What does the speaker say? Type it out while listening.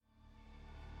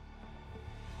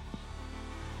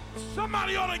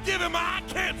Somebody ought to give him a I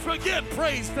can't forget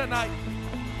praise tonight.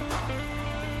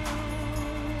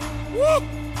 Woo!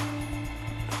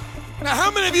 Now,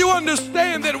 how many of you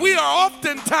understand that we are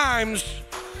oftentimes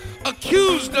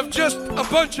accused of just a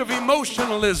bunch of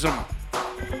emotionalism?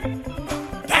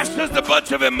 That's just a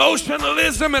bunch of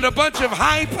emotionalism and a bunch of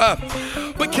hype.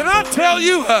 But can I tell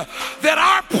you that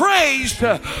our praise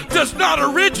does not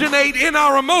originate in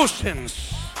our emotions?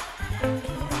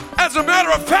 As a matter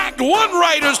of fact, one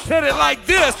writer said it like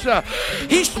this.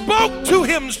 He spoke to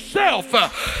himself.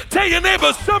 Tell your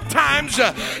neighbor, sometimes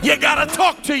you got to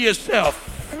talk to yourself.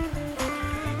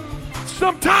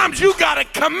 Sometimes you got to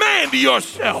command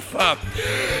yourself.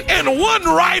 And one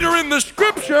writer in the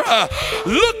scripture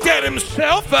looked at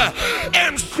himself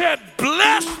and said,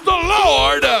 "Bless the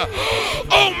Lord,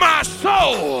 oh my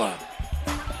soul."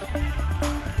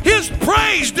 His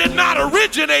praise did not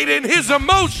originate in his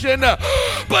emotion,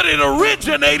 but it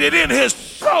originated in his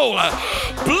soul.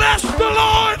 Bless the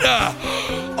Lord,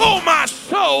 oh my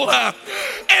soul,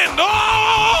 and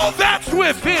all that's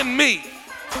within me.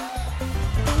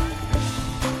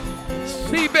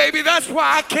 See, baby, that's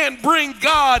why I can't bring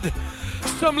God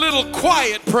some little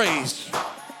quiet praise.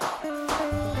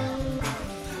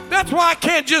 That's why I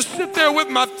can't just sit there with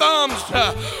my thumbs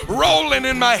rolling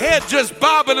in my head, just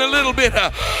bobbing a little bit,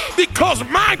 because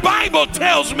my Bible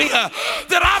tells me that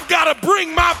I've got to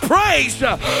bring my praise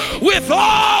with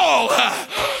all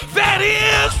that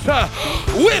is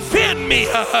within me.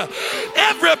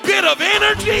 Every bit of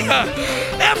energy,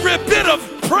 every bit of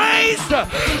praise,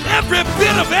 every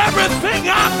bit of everything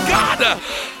I've got.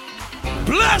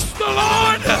 Bless the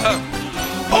Lord,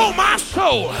 oh my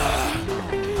soul.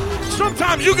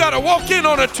 Sometimes you got to walk in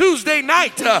on a Tuesday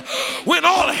night when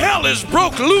all hell is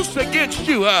broke loose against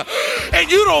you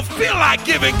and you don't feel like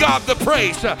giving God the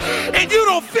praise and you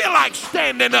don't feel like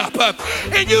standing up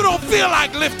and you don't feel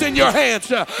like lifting your hands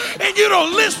and you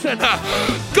don't listen.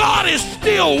 God is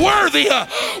still worthy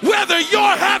whether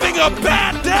you're having a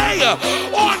bad day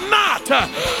or not.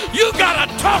 You got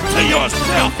to talk to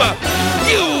yourself.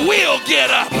 You will get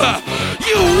up.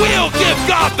 You will give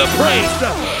God the praise.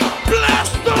 Bless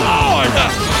the Lord,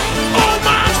 oh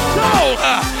my soul,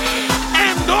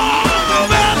 and all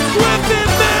that's within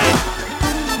me.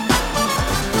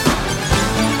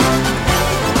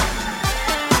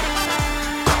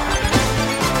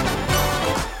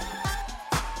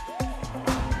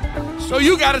 So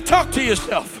you got to talk to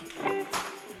yourself.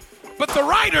 But the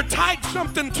writer tied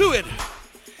something to it.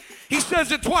 He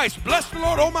says it twice. Bless the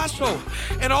Lord, oh my soul,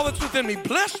 and all that's within me.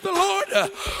 Bless the Lord,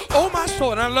 oh my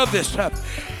soul. And I love this.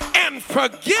 And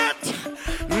forget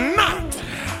not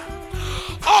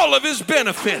all of his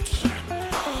benefits.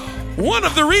 One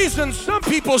of the reasons some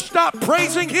people stop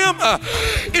praising him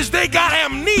is they got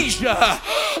amnesia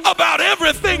about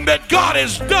everything that God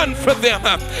has done for them.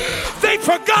 They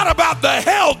forgot about the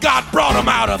hell God brought them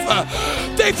out of.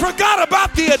 They forgot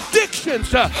about the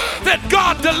addictions that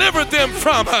God delivered them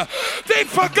from. They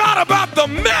forgot about the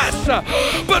mess.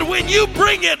 But when you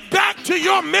bring it back to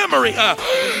your memory,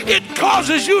 it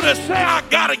causes you to say, I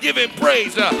gotta give him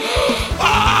praise.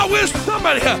 I wish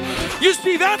somebody, you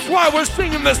see, that's why we're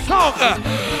singing the song.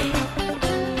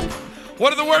 What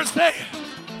do the words say?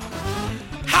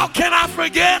 How can I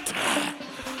forget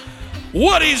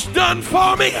what he's done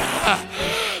for me?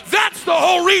 That's the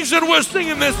whole reason we're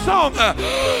singing this song.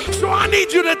 So I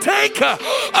need you to take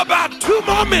about 2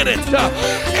 more minutes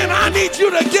and I need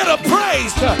you to get a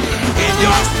praise in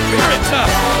your spirit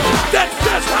that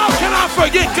says, how can I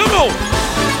forget? Come on.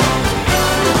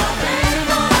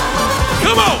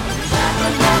 Come on.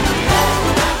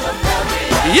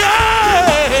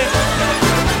 Yeah!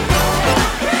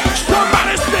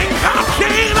 Somebody sing, how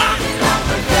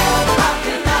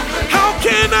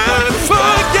can I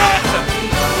forget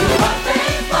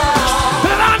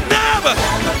that I never,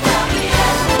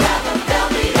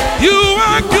 you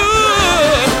are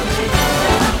good.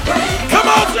 Come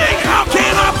on, sing, how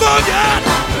can I forget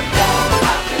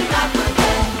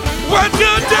what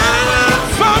you done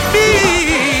for me?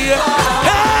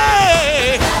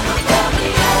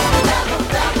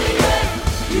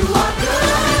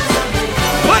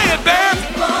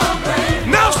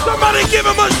 Give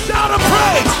him a shout of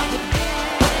praise.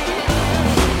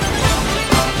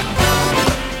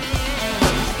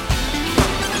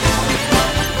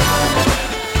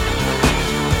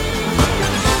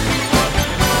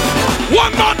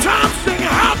 One more time, sing,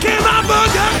 how can I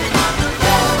forget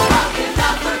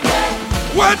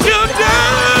what you've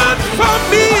done for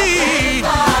me?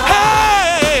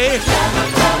 Hey,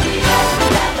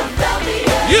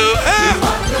 you have.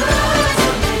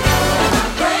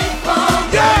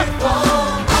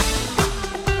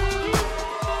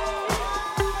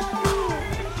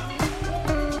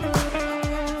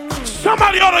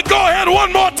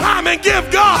 one more time and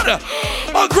give God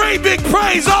a great big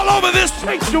praise all over this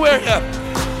sanctuary.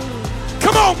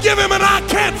 Come on, give him an I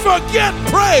can't forget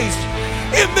praise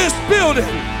in this building.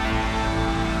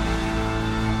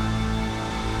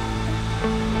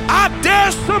 I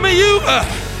dare some of you,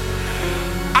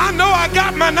 I know I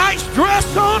got my nice dress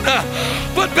on,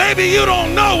 but baby, you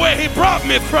don't know where he brought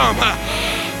me from.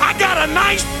 I got a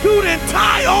nice suit and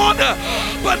tie on,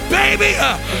 but baby,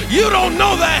 you don't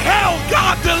know the hell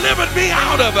God delivered me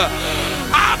out of.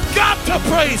 I've got to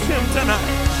praise him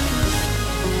tonight.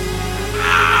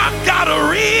 I've got a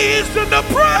reason to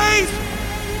praise.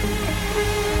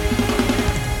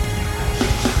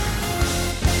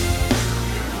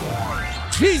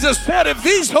 Jesus said, if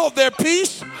these hold their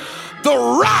peace, the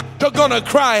rock are gonna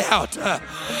cry out.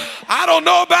 I don't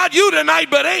know about you tonight,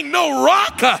 but ain't no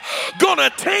rock gonna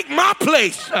take my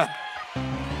place.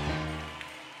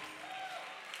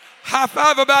 High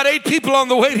five about 8 people on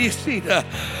the way to your seat.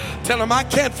 Tell them I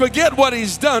can't forget what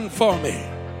he's done for me.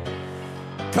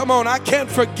 Come on, I can't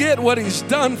forget what he's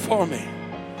done for me.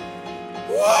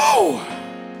 Whoa!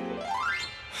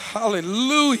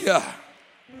 Hallelujah.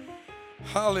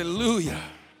 Hallelujah.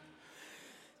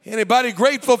 Anybody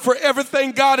grateful for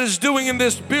everything God is doing in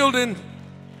this building?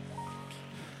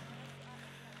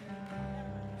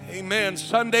 Amen.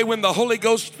 Sunday when the Holy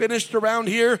Ghost finished around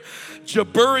here,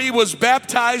 Jaburi was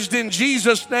baptized in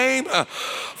Jesus' name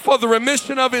for the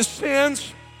remission of his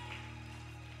sins.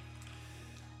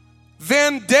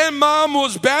 Then Denmom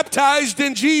was baptized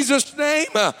in Jesus' name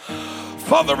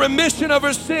for the remission of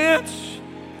her sins.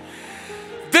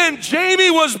 Then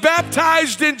Jamie was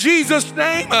baptized in Jesus'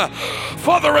 name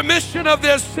for the remission of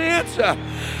their sins.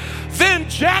 Then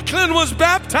Jacqueline was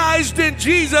baptized in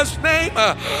Jesus' name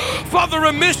for the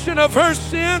remission of her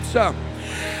sins.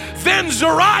 Then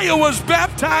Zariah was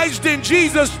baptized in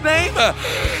Jesus' name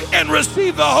and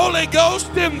received the Holy Ghost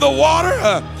in the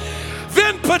water.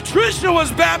 Then Patricia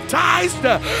was baptized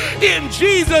in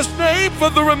Jesus' name for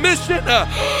the remission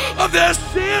of their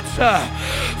sins.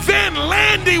 Then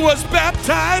Landy was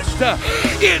baptized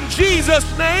in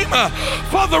Jesus' name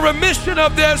for the remission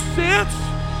of their sins.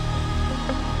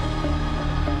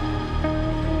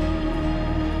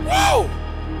 Whoa!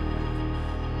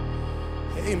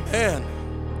 Amen.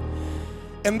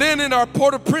 And then in our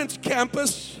Port-au-Prince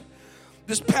campus,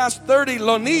 this past 30,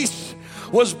 Lonice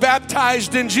was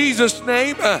baptized in Jesus'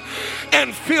 name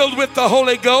and filled with the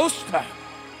Holy Ghost.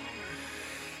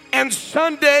 And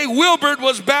Sunday, Wilbert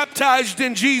was baptized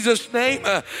in Jesus' name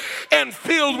and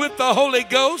filled with the Holy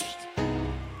Ghost.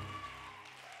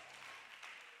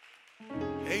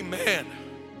 Amen.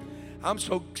 I'm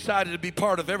so excited to be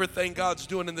part of everything God's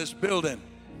doing in this building.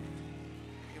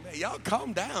 Amen. Y'all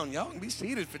calm down. Y'all can be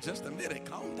seated for just a minute.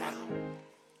 Calm down.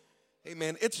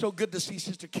 Amen. It's so good to see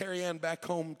Sister Carrie Ann back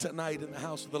home tonight in the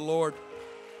house of the Lord.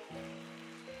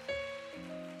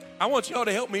 I want y'all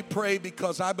to help me pray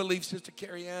because I believe Sister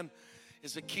Carrie Ann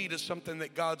is a key to something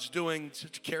that God's doing.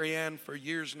 Sister Carrie Ann for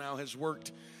years now has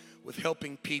worked with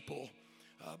helping people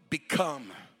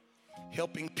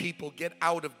helping people get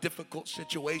out of difficult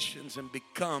situations and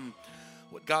become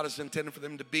what God has intended for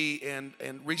them to be. And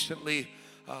recently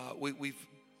we've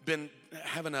been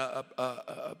having a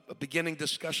beginning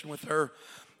discussion with her,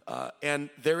 and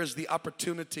there is the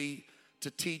opportunity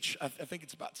to teach, I think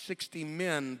it's about 60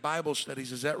 men Bible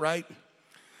studies. Is that right?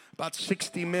 About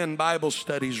 60 men Bible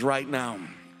studies right now.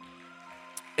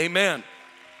 Amen.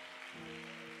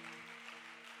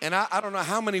 And I don't know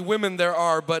how many women there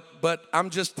are, but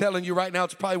I'm just telling you right now,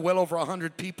 it's probably well over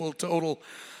 100 people total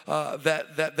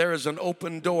that there is an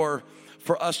open door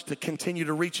for us to continue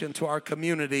to reach into our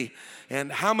community.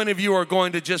 And how many of you are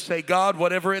going to just say, God,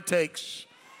 whatever it takes,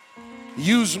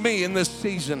 use me in this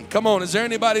season? Come on, is there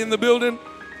anybody in the building?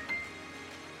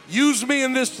 Use me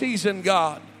in this season,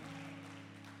 God.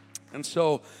 And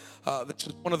so this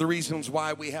is one of the reasons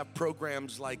why we have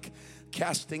programs like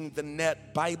Casting the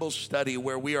Net Bible Study,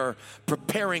 where we are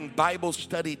preparing Bible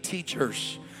study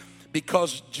teachers,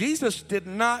 because Jesus did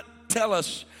not tell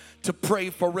us to pray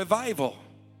for revival.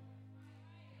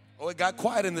 Oh, it got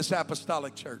quiet in this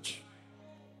apostolic church.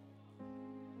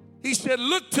 He said,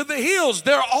 look to the hills.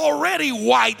 They're already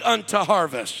white unto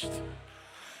harvest.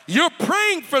 You're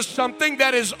praying for something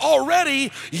that is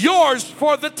already yours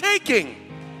for the taking.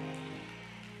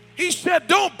 He said,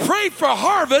 don't pray for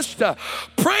harvest.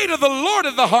 Pray to the Lord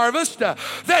of the harvest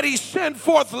that he send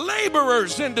forth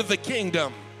laborers into the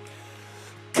kingdom.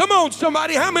 Come on,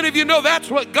 somebody. How many of you know that's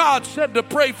what God said to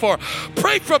pray for?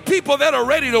 Pray for people that are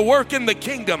ready to work in the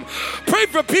kingdom. Pray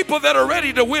for people that are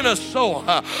ready to win a soul.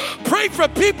 Pray for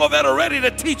people that are ready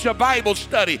to teach a Bible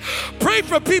study. Pray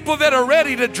for people that are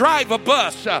ready to drive a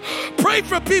bus. Pray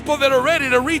for people that are ready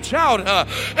to reach out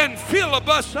and fill a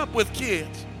bus up with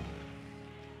kids.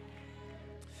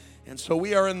 And so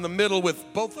we are in the middle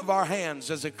with both of our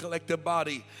hands as a collective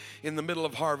body in the middle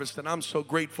of harvest, and I'm so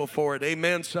grateful for it.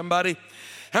 Amen, somebody.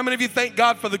 How many of you thank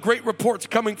God for the great reports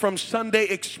coming from Sunday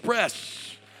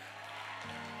Express?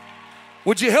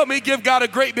 Would you help me give God a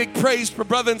great big praise for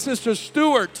brother and sister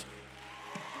Stewart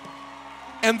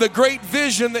and the great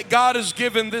vision that God has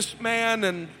given this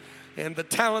man and the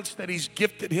talents that he's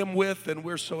gifted him with, and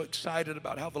we're so excited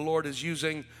about how the Lord is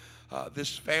using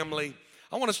this family.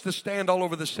 I want us to stand all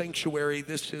over the sanctuary.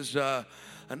 This is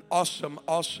an awesome,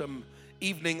 awesome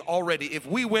evening already. If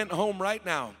we went home right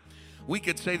now, we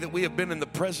could say that we have been in the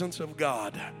presence of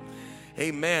God.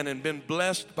 Amen. And been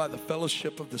blessed by the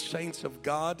fellowship of the saints of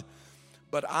God.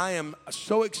 But I am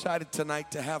so excited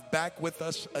tonight to have back with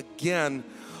us again,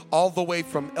 all the way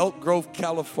from Elk Grove,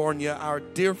 California, our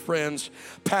dear friends,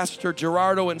 Pastor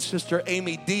Gerardo and Sister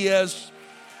Amy Diaz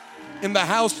in the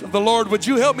house of the Lord. Would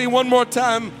you help me one more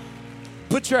time?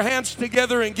 Put your hands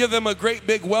together and give them a great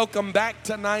big welcome back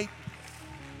tonight.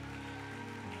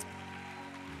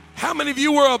 How many of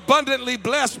you were abundantly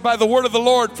blessed by the word of the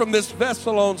Lord from this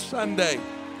vessel on Sunday?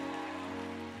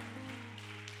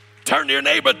 Turn to your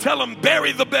neighbor, tell them,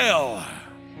 bury the bell.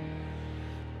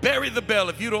 Bury the bell.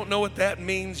 If you don't know what that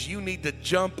means, you need to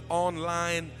jump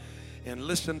online and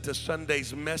listen to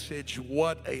Sunday's message.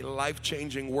 What a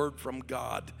life-changing word from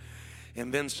God.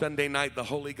 And then Sunday night, the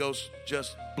Holy Ghost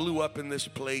just blew up in this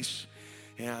place.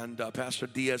 And Pastor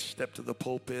Diaz stepped to the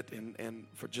pulpit and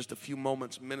for just a few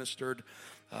moments ministered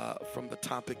from the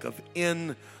topic of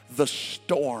in the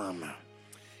storm.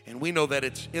 And we know that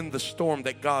it's in the storm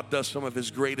that God does some of his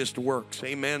greatest works.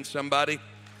 Amen, somebody?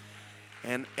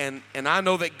 And I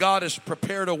know that God has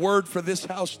prepared a word for this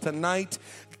house tonight.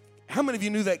 How many of you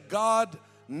knew that God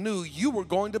knew you were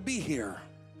going to be here?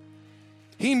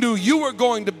 He knew you were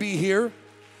going to be here.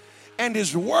 And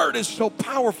his word is so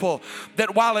powerful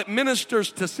that while it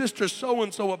ministers to sister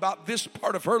so-and-so about this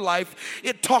part of her life,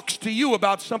 it talks to you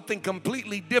about something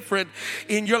completely different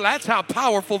in your life. That's how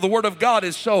powerful the word of God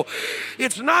is. So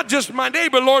it's not just my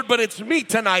neighbor, Lord, but it's me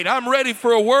tonight. I'm ready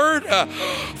for a word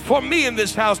for me in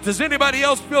this house. Does anybody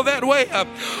else feel that way?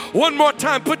 One more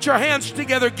time, put your hands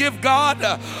together. Give God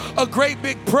a great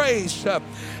big praise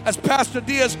as Pastor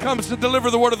Diaz comes to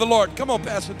deliver the word of the Lord. Come on,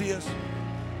 Pastor Diaz.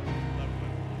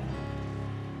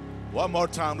 One more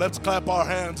time, let's clap our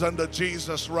hands unto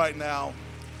Jesus right now.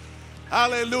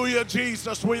 Hallelujah,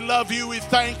 Jesus, we love you, we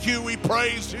thank you, we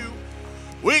praise you.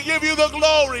 We give you the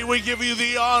glory, we give you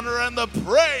the honor and the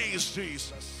praise,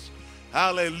 Jesus.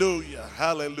 Hallelujah,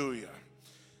 hallelujah.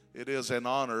 It is an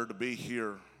honor to be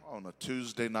here on a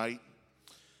Tuesday night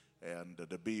and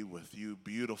to be with you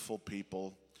beautiful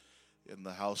people in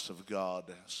the house of God,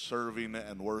 serving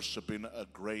and worshiping a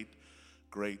great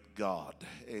God.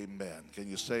 Amen. Can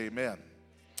you say amen?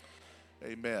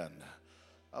 Amen.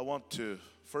 I want to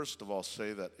first of all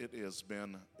say that it has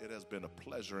been a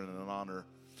pleasure and an honor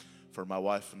for my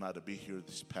wife and I to be here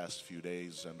these past few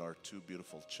days and our two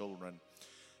beautiful children.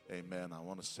 Amen. I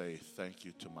want to say thank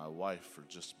you to my wife for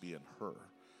just being her.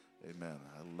 Amen.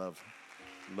 I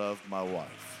love my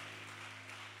wife.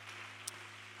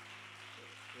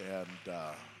 And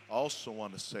also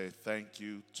want to say thank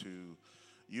you to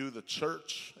you, the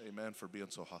church, amen, for being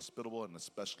so hospitable, and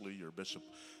especially your bishop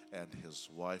and his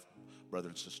wife, brother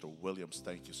and sister Williams.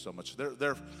 Thank you so much.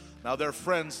 They're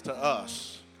friends to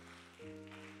us,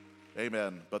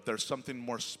 amen, but there's something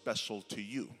more special to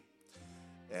you,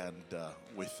 and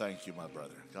we thank you, my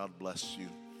brother. God bless you,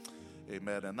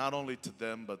 amen, and not only to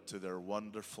them, but to their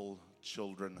wonderful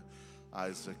children,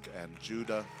 Isaac and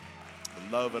Judah.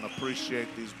 I love and appreciate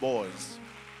these boys,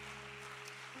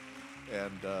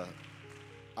 and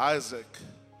Isaac,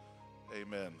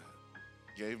 amen,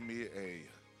 gave me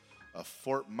a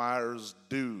Fort Myers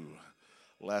dew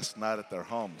last night at their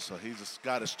home. So he just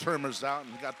got his trimmers out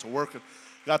and got to work and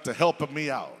got to helping me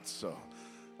out. So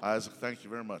Isaac, thank you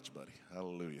very much, buddy.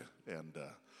 Hallelujah. And,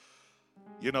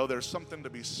 there's something to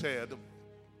be said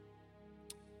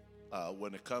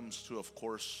when it comes to, of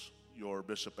course, your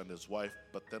bishop and his wife,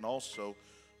 but then also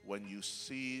when you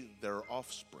see their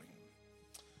offspring.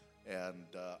 And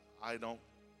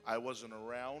I wasn't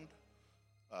around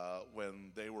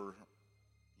when they were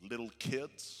little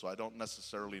kids, so I don't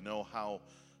necessarily know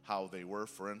how they were.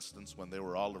 For instance, when they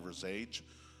were Oliver's age,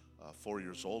 4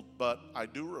 years old. But I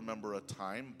do remember a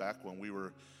time back when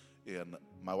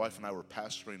my wife and I were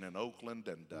pastoring in Oakland,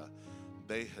 and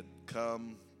they had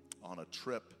come on a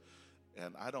trip,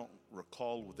 and I don't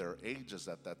recall their ages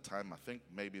at that time. I think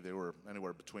maybe they were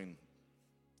anywhere between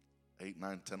 8,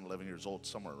 9, 10, 11 years old,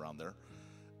 somewhere around there.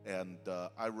 And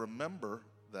I remember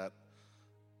that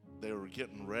they were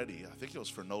getting ready. I think it was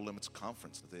for No Limits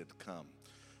Conference that they had come.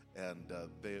 And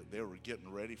they were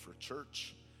getting ready for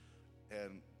church.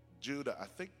 And I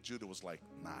think Judah was like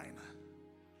 9.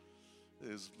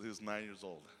 He was 9 years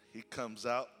old. He comes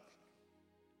out,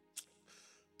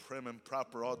 prim and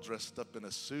proper, all dressed up in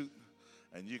a suit.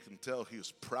 And you can tell he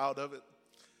was proud of it.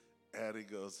 And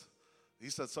he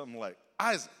said something like,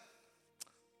 "Isaac,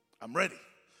 I'm ready."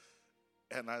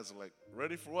 And I was like,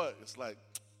 "Ready for what?" It's like,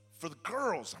 "For the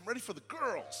girls. I'm ready for the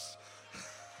girls.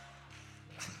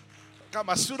 Got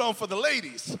my suit on for the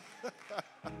ladies."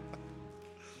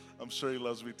 I'm sure he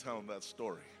loves me telling that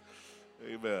story.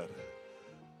 Amen.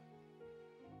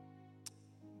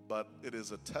 But it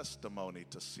is a testimony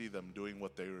to see them doing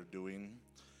what they were doing.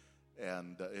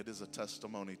 And it is a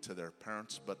testimony to their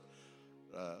parents. But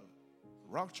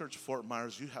Rock Church Fort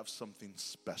Myers, you have something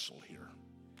special here.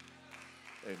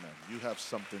 Amen. You have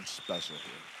something special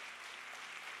here.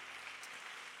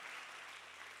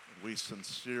 We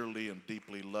sincerely and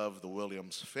deeply love the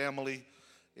Williams family.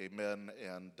 Amen.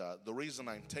 And the reason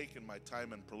I'm taking my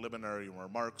time in preliminary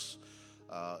remarks,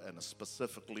 and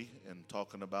specifically in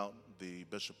talking about the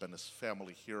bishop and his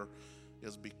family here,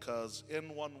 is because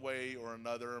in one way or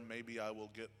another, maybe I will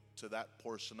get to that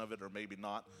portion of it or maybe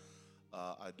not.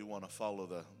 I do want to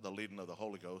follow the leading of the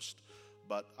Holy Ghost.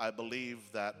 But I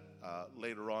believe that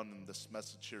later on in this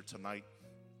message here tonight,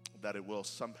 that it will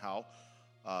somehow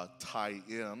tie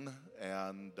in,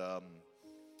 and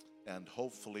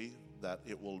hopefully that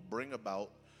it will bring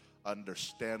about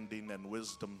understanding and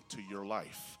wisdom to your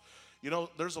life. You know,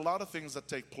 there's a lot of things that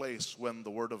take place when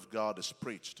the Word of God is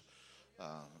preached.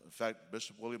 In fact,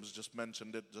 Bishop Williams just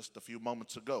mentioned it just a few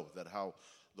moments ago, that how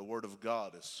the Word of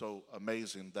God is so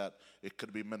amazing that it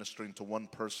could be ministering to one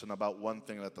person about one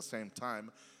thing, and at the same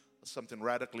time, something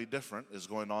radically different is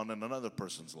going on in another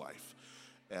person's life.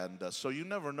 And so you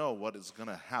never know what is going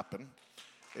to happen,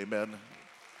 amen,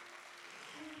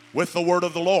 with the Word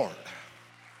of the Lord.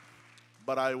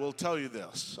 But I will tell you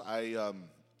this. I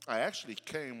actually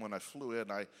came when I flew in.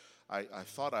 I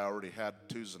thought I already had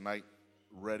Tuesday night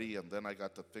ready, and then I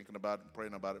got to thinking about it and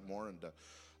praying about it more, and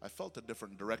I felt a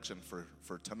different direction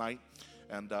for tonight.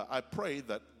 And I pray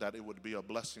that it would be a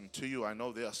blessing to you. I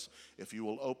know this: if you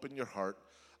will open your heart,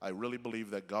 I really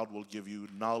believe that God will give you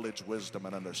knowledge, wisdom,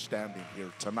 and understanding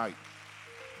here tonight.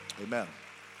 Amen.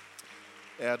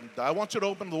 And I want you to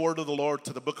open the Word of the Lord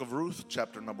to the book of Ruth,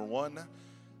 chapter number 1.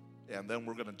 And then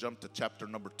we're going to jump to chapter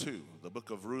number 2. The book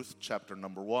of Ruth, chapter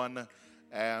number 1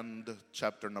 and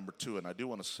chapter number 2. And I do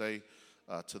want to say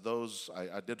to those,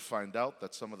 I did find out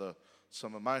that some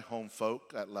of my home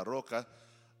folk at La Roca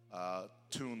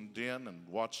tuned in and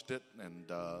watched it, and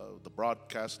the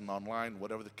broadcast and online,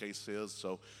 whatever the case is.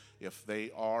 So if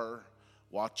they are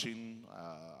watching,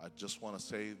 I just want to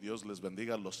say, Dios les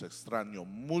bendiga, los extraño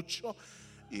mucho.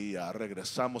 Y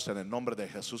regresamos en el nombre de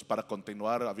Jesús para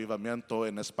continuar avivamiento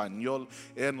en español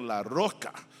en La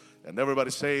Roca. And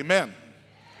everybody say amen.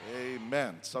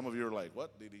 Amen. Some of you are like,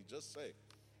 what did he just say?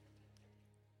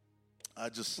 I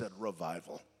just said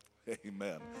revival.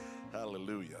 Amen.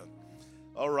 Hallelujah.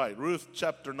 All right, Ruth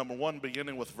chapter number 1,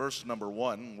 beginning with verse number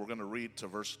 1. We're going to read to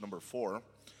verse number 4.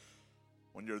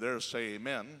 When you're there, say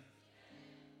amen.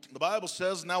 The Bible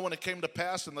says, "Now when it came to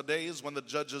pass in the days when the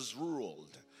judges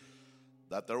ruled,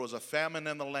 that there was a famine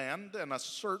in the land, and a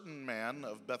certain man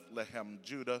of Bethlehem,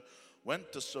 Judah,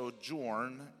 went to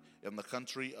sojourn in the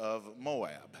country of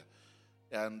Moab,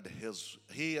 and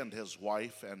he and his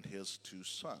wife and his 2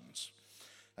 sons.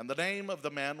 And the name of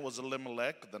the man was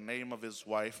Elimelech, the name of his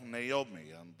wife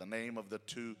Naomi, and the name of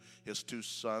his 2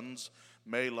 sons,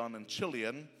 Mahlon and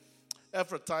Chilion,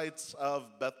 Ephrathites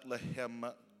of Bethlehem,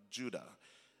 Judah.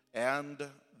 And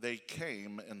they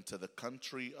came into the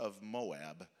country of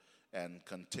Moab and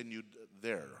continued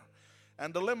there.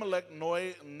 And Elimelech,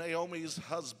 Naomi's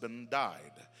husband,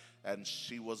 died, and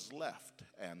she was left,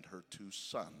 and her 2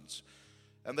 sons.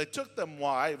 And they took them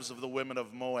wives of the women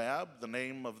of Moab. The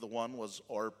name of the one was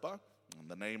Orpah, and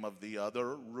the name of the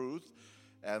other Ruth.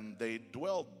 And they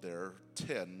dwelled there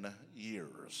 10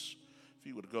 years. If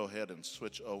you would go ahead and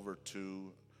switch over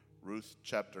to Ruth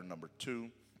chapter number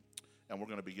 2, and we're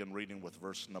going to begin reading with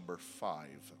verse number 5.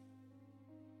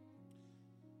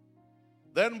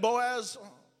 Then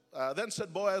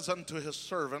said Boaz unto his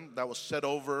servant that was set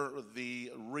over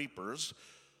the reapers,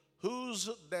 "Whose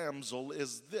damsel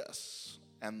is this?"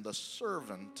 And the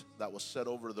servant that was set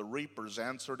over the reapers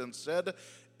answered and said,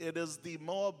 "It is the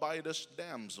Moabitish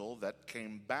damsel that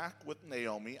came back with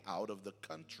Naomi out of the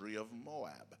country of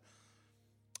Moab."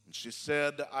 And she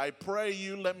said, "I pray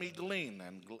you, let me glean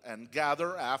and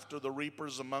gather after the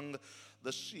reapers among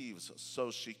the sheaves."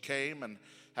 So she came and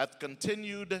hath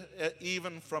continued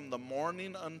even from the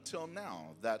morning until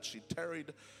now, that she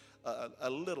tarried a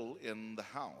little in the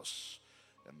house.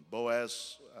 And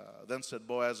Boaz, then said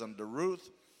Boaz unto Ruth,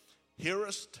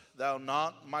 "Hearest thou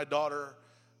not, my daughter?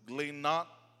 Go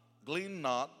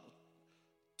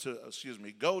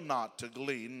not to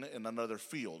glean in another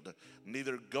field,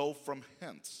 neither go from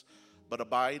hence, but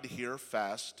abide here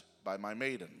fast by my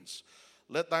maidens.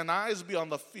 Let thine eyes be on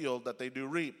the field that they do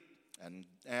reap,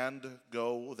 and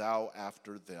go thou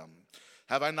after them.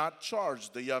 Have I not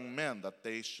charged the young men that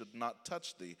they should not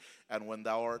touch thee? And when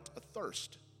thou art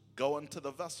athirst, go into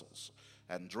the vessels,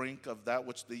 and drink of that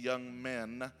which the young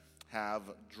men have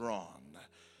drawn."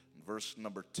 In verse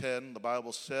number 10, the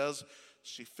Bible says,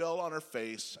 "She fell on her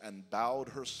face and bowed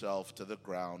herself to the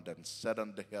ground and said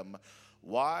unto him,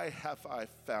 Why have I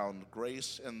found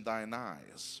grace in thine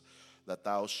eyes, that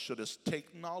thou shouldest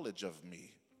take knowledge of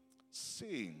me,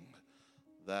 seeing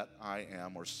I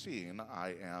am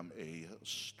a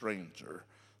stranger."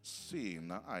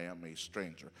 Seeing I am a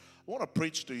stranger. I want to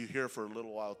preach to you here for a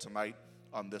little while tonight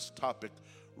on this topic,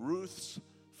 Ruth's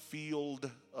field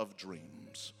of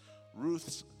dreams.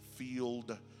 Ruth's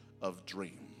field of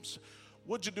dreams.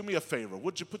 Would you do me a favor?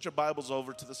 Would you put your Bibles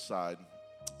over to the side?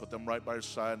 Put them right by your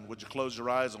side. And would you close your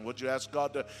eyes? And would you ask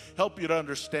God to help you to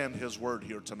understand His word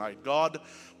here tonight? God,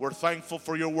 we're thankful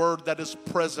for your word that is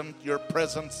present, your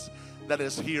presence that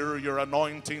is here, your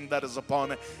anointing that is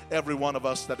upon every one of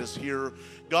us that is here.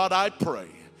 God, I pray,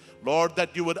 Lord,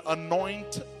 that you would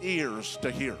anoint ears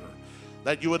to hear,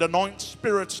 that you would anoint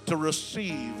spirits to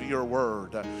receive your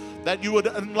word, that you would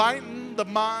enlighten the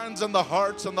minds and the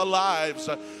hearts and the lives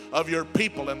of your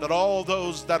people, and that all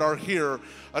those that are here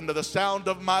under the sound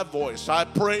of my voice, I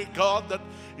pray, God, that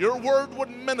your word would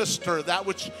minister that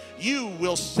which you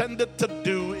will send it to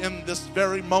do in this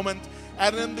very moment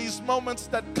and in these moments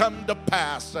that come to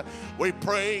pass. We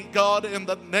pray, God, in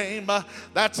the name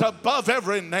that's above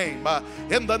every name,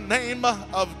 in the name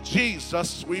of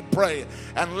Jesus we pray.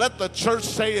 And let the church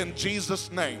say, in Jesus'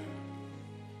 name,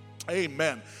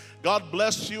 amen. God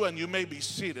bless you, and you may be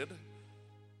seated.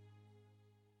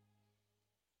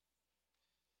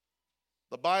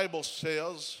 The Bible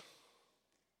says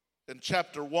in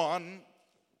chapter 1,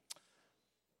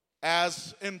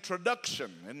 as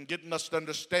introduction and getting us to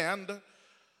understand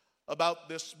about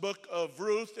this book of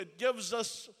Ruth, it gives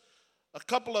us a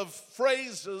couple of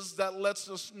phrases that lets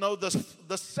us know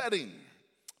the setting,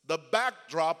 the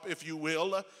backdrop, if you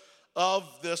will,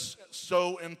 of this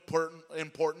so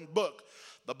important book.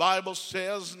 The Bible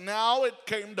says, "Now it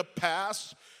came to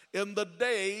pass in the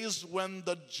days when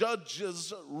the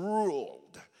judges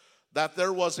ruled, that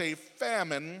there was a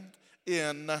famine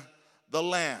in the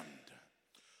land."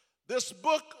 This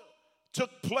book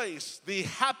took place, the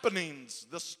happenings,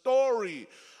 the story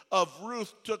of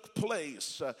Ruth took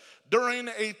place during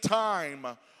a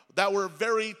time that were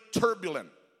very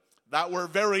turbulent, that were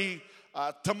very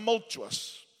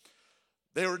tumultuous.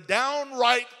 They were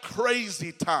downright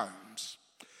crazy times.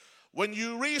 When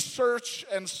you research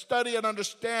and study and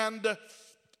understand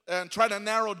and try to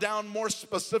narrow down more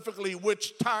specifically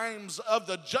which times of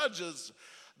the judges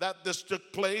that this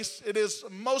took place, it is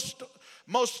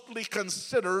mostly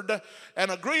considered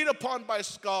and agreed upon by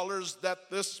scholars that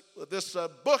this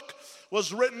book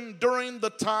was written during the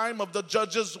time of the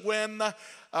judges when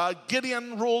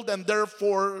Gideon ruled, and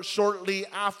therefore shortly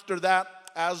after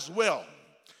that as well.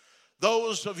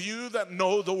 Those of you that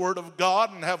know the Word of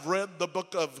God and have read the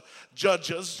book of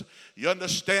Judges, you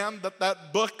understand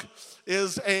that book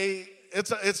is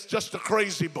it's just a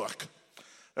crazy book.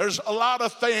 There's a lot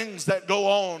of things that go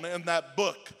on in that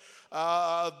book.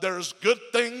 There's good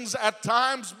things at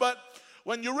times, but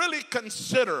when you really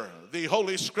consider the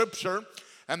Holy Scripture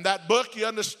and that book, you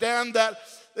understand that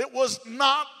it was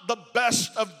not the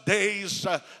best of days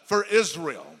for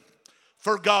Israel,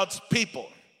 for God's people.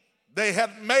 They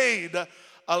had made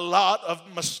a lot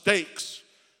of mistakes.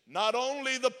 Not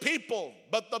only the people,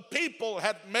 but the people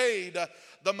had made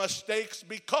the mistakes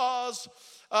because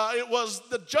it was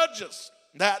the judges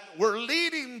that were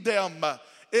leading them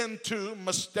into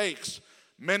mistakes.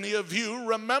 Many of you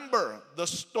remember the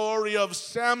story of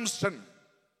Samson,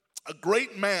 a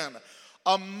great man,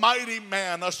 a mighty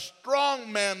man, a strong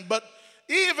man, but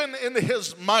even in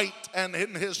his might and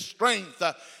in his strength,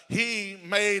 he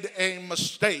made a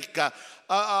mistake,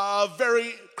 a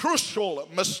very crucial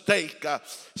mistake,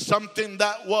 something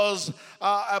that was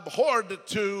abhorred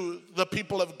to the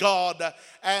people of God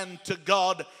and to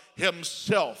God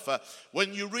himself.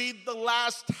 When you read the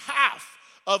last half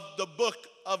of the book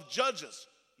of Judges,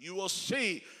 you will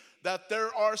see that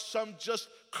there are some just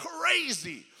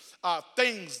crazy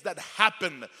things that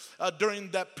happened during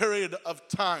that period of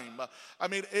time. I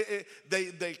mean,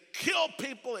 they kill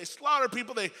people, they slaughter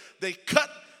people, they cut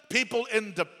people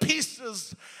into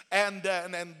pieces and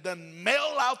then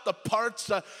mail out the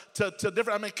parts to different.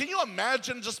 I mean, can you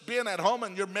imagine just being at home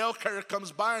and your mail carrier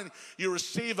comes by and you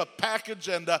receive a package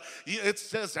and it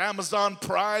says Amazon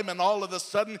Prime, and all of a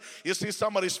sudden you see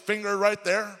somebody's finger right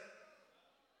there,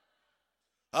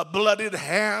 a bloodied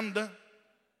hand.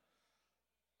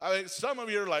 I mean, some of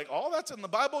you are like, oh, that's in the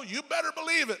Bible? You better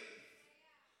believe it.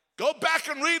 Go back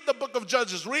and read the book of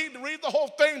Judges. Read the whole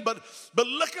thing, but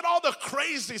look at all the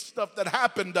crazy stuff that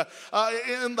happened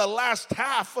in the last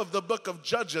half of the book of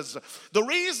Judges. The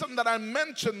reason that I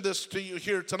mention this to you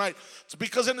here tonight is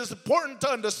because it is important to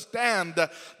understand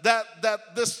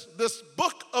that this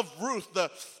book of Ruth,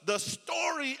 the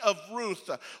story of Ruth,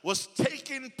 was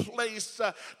taking place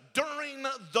during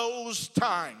those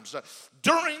times.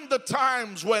 During the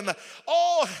times when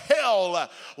all hell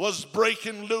was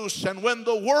breaking loose, and when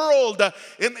the world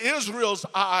in Israel's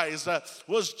eyes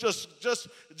was just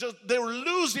they were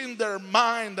losing their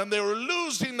mind, and they were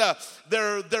losing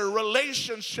their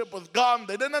relationship with God.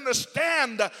 They didn't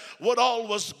understand what all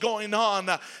was going on.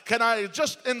 Can I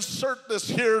just insert this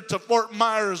here to Fort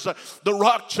Myers, the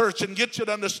Rock Church, and get you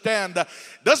to understand,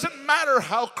 doesn't matter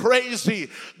how crazy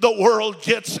the world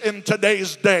gets in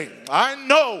today's day. I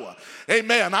know,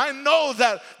 amen, I know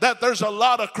that there's a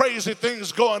lot of crazy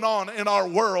things going on in our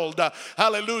world.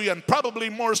 Hallelujah. And probably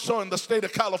more so in the state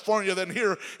of California than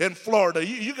here in Florida.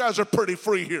 You guys are pretty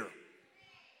free here.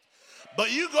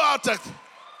 But you go out to...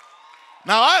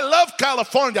 Now, I love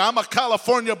California. I'm a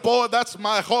California boy. That's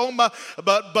my home.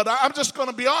 But I'm just going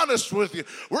to be honest with you.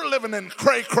 We're living in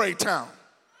cray-cray town.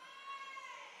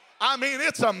 I mean,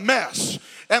 it's a mess.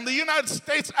 And the United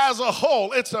States as a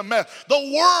whole, it's a mess.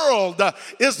 The world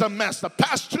is a mess. The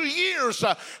past 2 years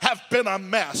have been a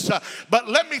mess. But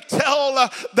let me tell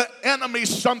the enemy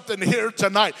something here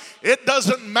tonight. It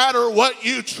doesn't matter what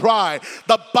you try.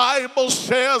 The Bible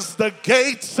says the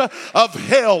gates of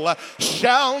hell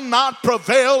shall not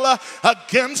prevail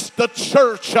against the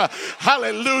church.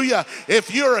 Hallelujah.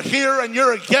 If you're here and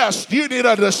you're a guest, you need to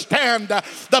understand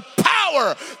the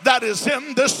power that is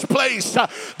in this place.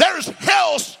 There's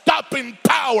hell stopping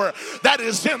power that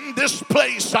is in this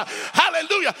place.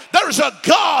 Hallelujah. There's a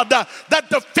God that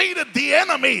defeated the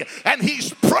enemy, and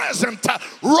he's present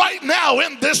right now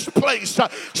in this place.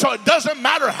 So it doesn't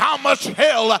matter how much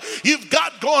hell you've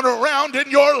got going around in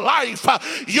your life.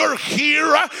 You're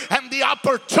here, and the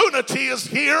opportunity is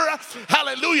here.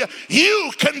 Hallelujah.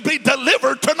 You can be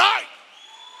delivered tonight.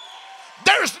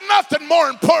 There's nothing more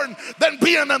important than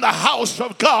being in the house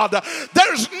of God.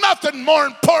 There's nothing more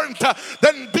important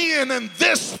than being in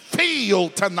this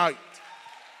field tonight.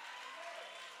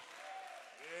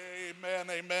 Amen,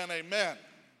 amen, amen.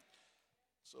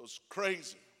 So it's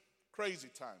crazy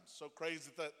times. So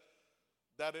crazy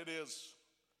that it is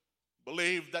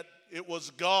believed that it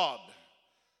was God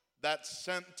that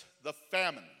sent the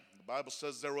famine. The Bible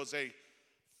says there was a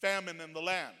famine in the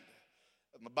land.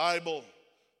 And the Bible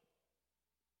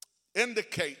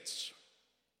indicates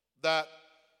that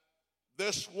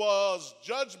this was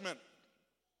judgment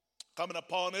coming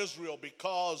upon Israel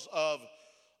because of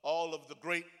all of the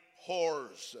great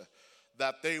horrors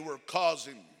that they were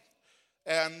causing.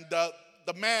 And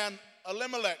the man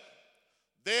Elimelech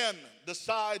then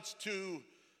decides to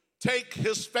take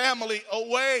his family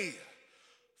away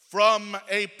from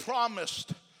a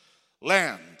promised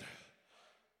land,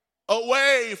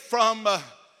 away from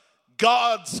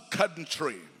God's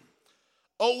country,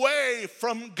 away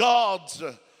from God's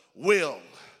will.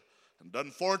 And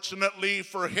unfortunately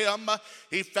for him,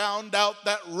 he found out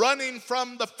that running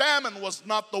from the famine was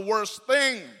not the worst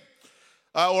thing,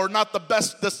 or not the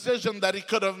best decision that he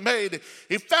could have made.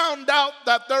 He found out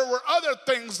that there were other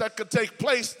things that could take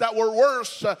place that were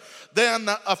worse than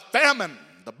a famine.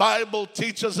 The Bible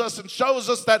teaches us and shows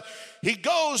us that he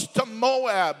goes to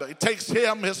Moab. He takes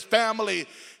him, his family,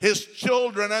 his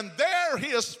children, and there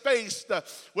he is faced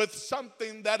with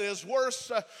something that is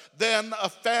worse than a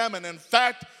famine. In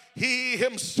fact, he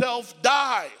himself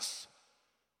dies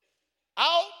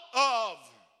out of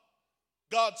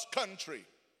God's country,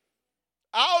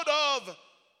 out of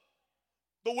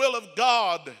the will of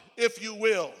God, if you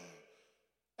will.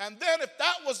 And then if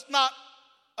that was not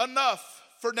enough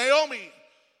for Naomi,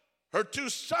 her two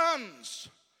sons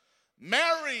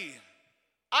marry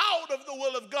out of the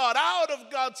will of God, out of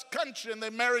God's country, and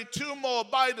they marry two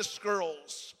Moabitess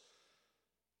girls.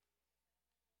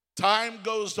 Time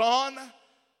goes on,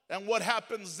 and what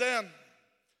happens then?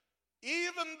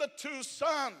 Even the two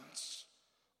sons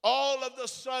all of a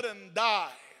sudden die.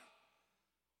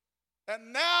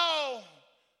 And now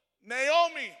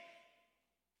Naomi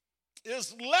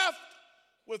is left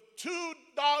with two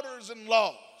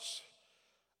daughters-in-laws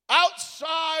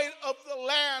outside of the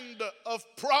land of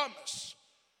promise.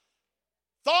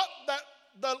 Thought that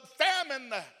the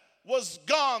famine was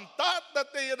gone, thought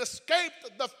that they had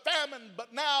escaped the famine,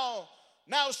 but now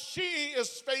she is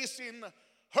facing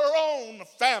her own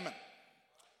famine.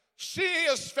 She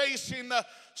is facing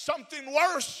something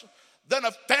worse than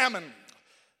a famine.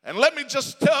 And let me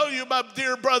just tell you, my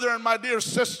dear brother and my dear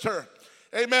sister,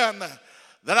 amen,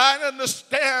 that I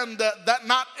understand that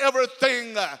not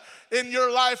everything in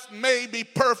your life may be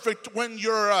perfect when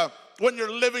you're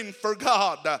living for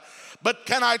God. But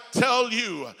can I tell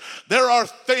you, there are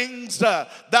things that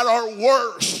are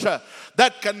worse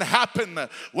that can happen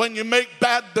when you make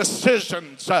bad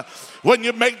decisions, when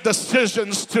you make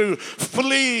decisions to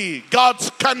flee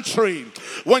God's country,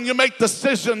 when you make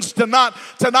decisions to not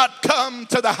come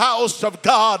to the house of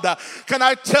God. Can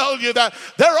I tell you that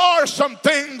there are some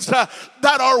things that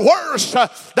are worse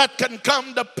that can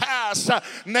come to pass?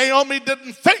 Naomi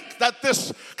didn't think that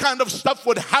this kind of stuff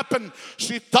would happen.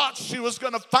 She thought she was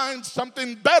going to find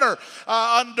something better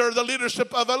under the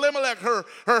leadership of Elimelech, her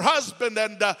husband,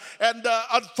 and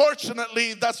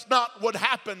unfortunately that's not what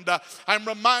happened. I'm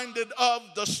reminded of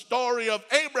the story of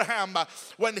Abraham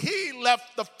when he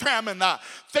left the famine,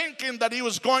 thinking that he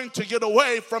was going to get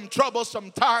away from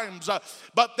troublesome times,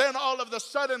 but then all of a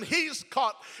sudden he's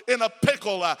caught in a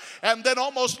pickle, and then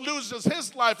almost loses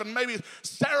his life, and maybe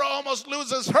Sarah almost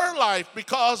loses her life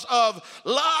because of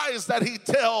lies that he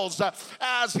tells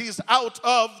as he's out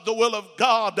of the will of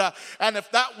God. And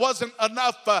if that wasn't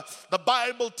enough, the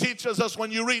Bible teaches us,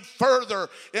 when you read further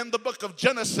in the book of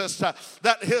Genesis,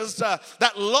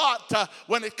 that Lot,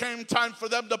 when it came time for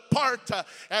them to part,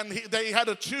 and they had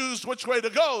to choose which way to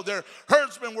go. Their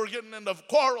herdsmen were getting into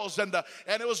quarrels, and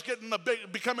it was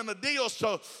becoming a deal.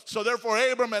 So therefore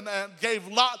Abram and gave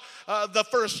Lot the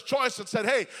first choice and said,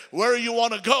 "Hey, where do you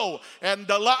want to go?" And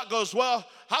Lot goes, "Well,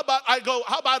 how about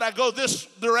I go this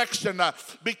direction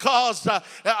because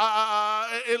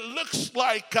it looks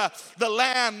like the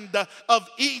land of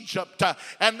Egypt."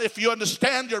 And if you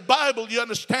understand your Bible, you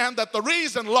understand that the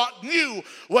reason Lot knew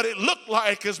what it looked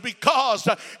like is because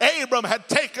Abram had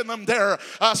taken them there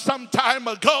some time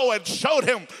ago and showed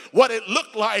him what it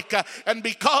looked like. And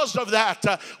because of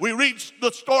that, we read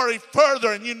the story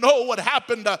further, and you know what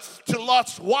happened to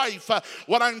Lot's wife.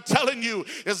 What I'm telling you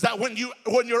is that when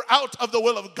you're out of the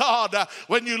will of God,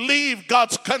 when you leave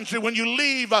God's country, when you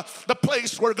leave the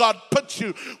place where God put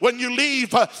you, when you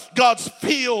leave God's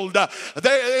field,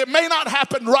 it may not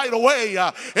happen right away.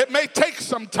 It may take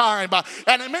some time,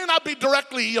 and it may not be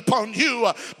directly upon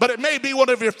you, but it may be one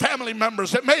of your family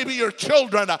members. It may be your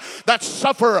children that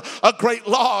suffer a great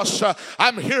loss.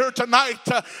 I'm here tonight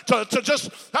to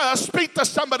just speak to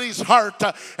somebody's heart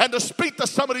and to speak to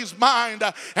somebody's mind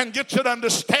and get you to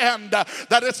understand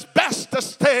that it's best to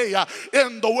stay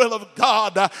in the will of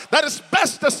God. That it's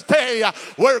best to stay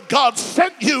where God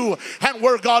sent you and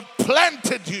where God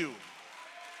planted you.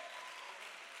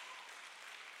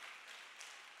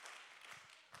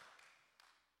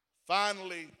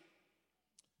 Finally,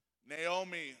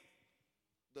 Naomi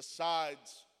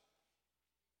decides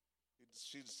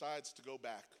to go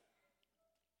back.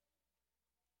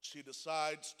 She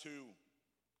decides to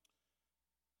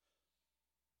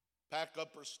pack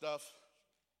up her stuff.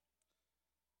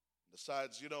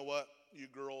 Decides, you know what, you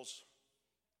girls,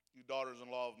 you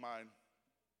daughters-in-law of mine,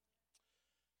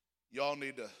 y'all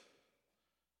need to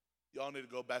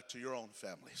go back to your own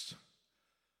families.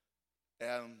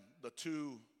 And the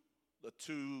two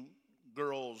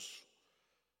girls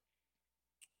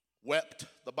wept.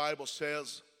 The Bible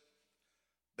says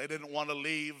they didn't want to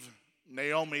leave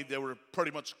Naomi. They were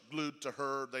pretty much glued to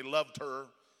her. They loved her.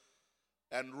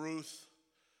 And Ruth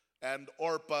and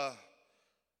Orpah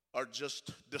are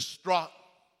just distraught.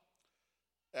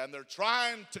 And they're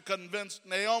trying to convince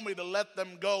Naomi to let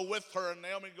them go with her. And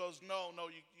Naomi goes, no,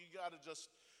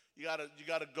 you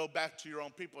gotta go back to your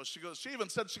own people. She even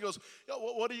said, yo,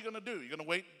 what are you gonna do? You're gonna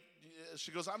wait?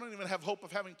 She goes, I don't even have hope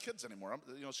of having kids anymore.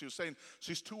 She was saying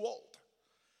she's too old.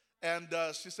 And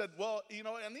she said, well,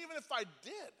 and even if I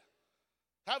did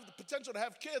have the potential to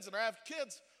have kids, and I have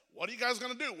kids, what are you guys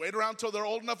going to do? Wait around till they're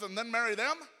old enough and then marry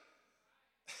them?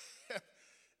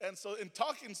 And so in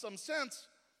talking some sense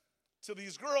to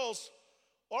these girls,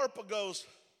 Orpah goes,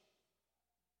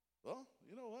 well,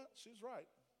 you know what? She's right.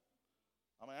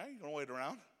 I mean, I ain't going to wait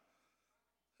around.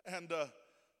 And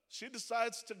she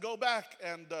decides to go back,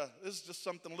 and this is just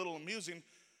something a little amusing.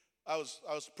 I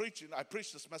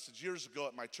preached this message years ago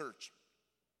at my church,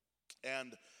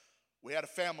 and we had a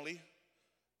family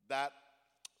that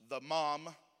the mom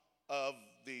of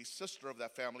the sister of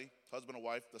that family, husband and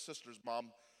wife, the sister's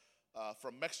mom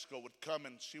from Mexico would come,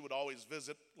 and she would always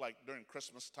visit, like during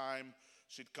Christmas time.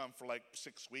 She'd come for like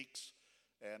 6 weeks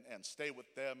and stay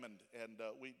with them, and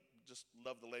we just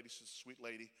love the lady. She's a sweet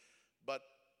lady. But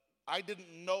I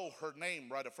didn't know her name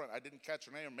right up front. I didn't catch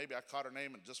her name, or maybe I caught her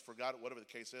name and just forgot it, whatever the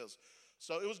case is.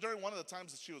 So it was during one of the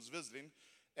times that she was visiting,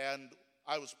 and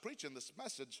I was preaching this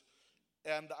message,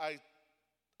 and I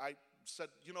said,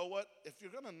 you know what, if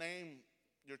you're going to name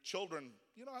your children,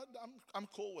 you know, I'm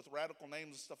cool with radical names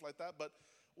and stuff like that, but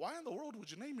why in the world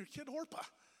would you name your kid Orpah?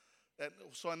 And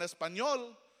so en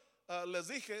español les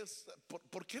dije,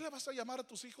 ¿por qué le vas a llamar a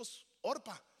tus hijos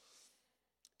Orpah?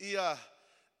 Y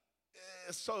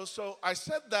so I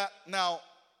said that. Now,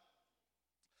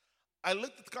 I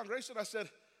looked at the congregation, I said,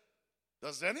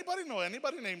 does anybody know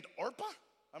anybody named Orpah?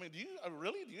 I mean, do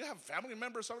you have a family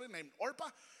member or somebody named Orpah?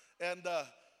 And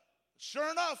sure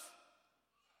enough,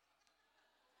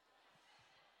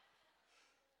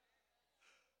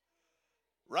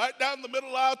 right down the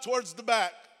middle aisle towards the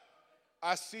back,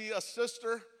 I see a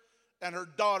sister and her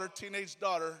daughter, teenage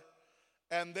daughter,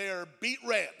 and they are beet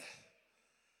red.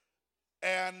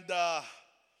 And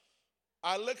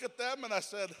I look at them and I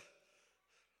said,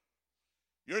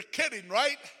 you're kidding,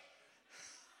 right?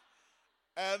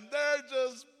 And they're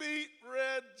just beet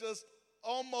red, just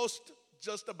almost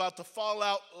just about to fall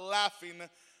out laughing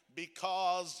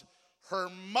because her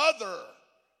mother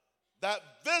that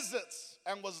visits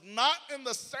and was not in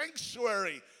the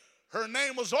sanctuary, her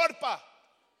name was Orpah.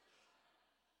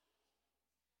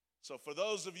 So for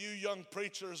those of you young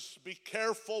preachers, be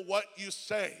careful what you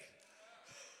say.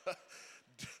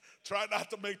 Try not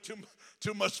to make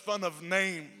too much fun of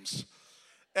names.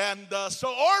 And so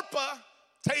Orpah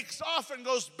takes off and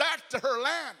goes back to her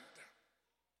land.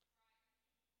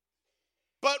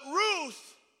 But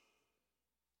Ruth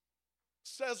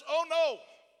says, oh no,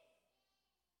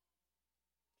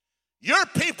 your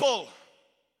people,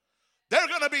 they're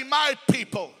going to be my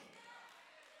people.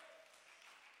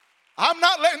 I'm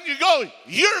not letting you go.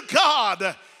 Your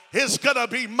God is going to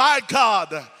be my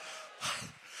God.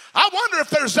 I wonder if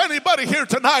there's anybody here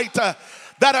tonight that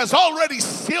has already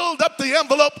sealed up the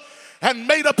envelope and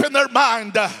made up in their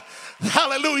mind,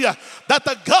 hallelujah, that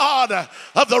the God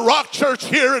of the Rock Church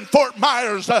here in Fort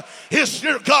Myers is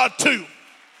your God too.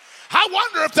 I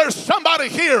wonder if there's somebody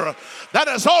here that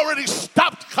has already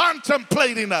stopped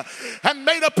contemplating and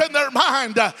made up in their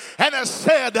mind and has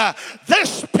said,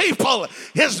 this people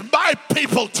is my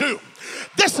people too.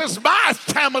 This is my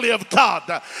family of God.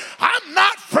 I'm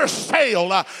not for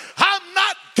sale. I'm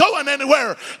not going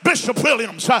anywhere, Bishop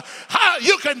Williams.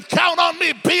 You can count on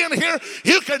me being here.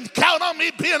 You can count on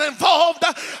me being involved.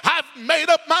 I've made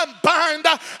up my mind.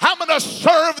 I'm going to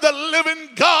serve the living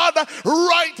God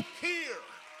right here.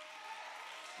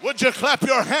 Would you clap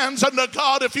your hands unto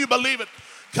God if you believe it?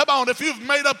 Come on, if you've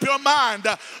made up your mind,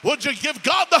 would you give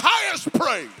God the highest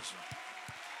praise?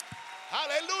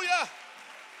 Hallelujah.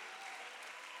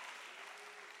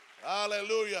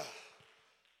 Hallelujah.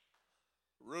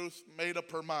 Ruth made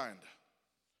up her mind.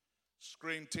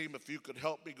 Screen team, if you could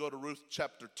help me go to Ruth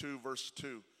chapter 2, verse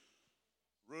 2.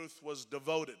 Ruth was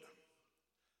devoted.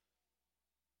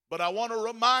 But I want to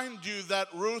remind you that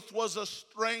Ruth was a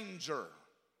stranger.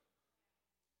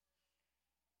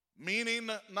 Meaning,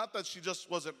 not that she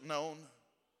just wasn't known.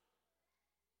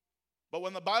 But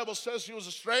when the Bible says she was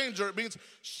a stranger, it means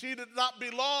she did not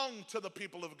belong to the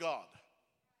people of God.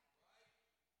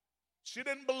 She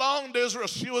didn't belong to Israel.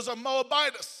 She was a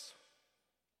Moabitess.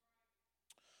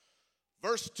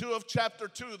 Verse 2 of chapter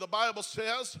 2, the Bible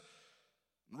says,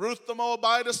 Ruth the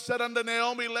Moabitess said unto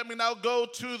Naomi, let me now go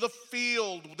to the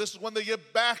field. This is when they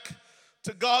get back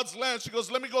to God's land. She goes,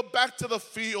 let me go back to the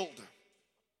field.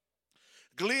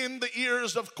 Glean the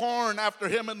ears of corn after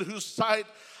him in whose sight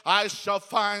I shall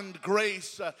find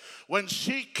grace. When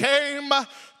she came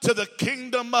to the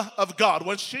kingdom of God,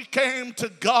 when she came to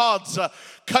God's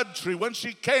country, when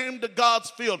she came to God's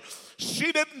field,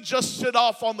 she didn't just sit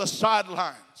off on the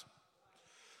sidelines.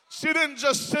 She didn't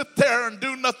just sit there and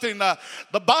do nothing.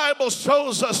 The Bible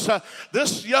shows us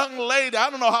this young lady, I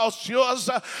don't know how she was,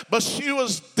 but she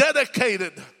was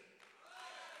dedicated.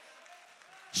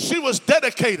 She was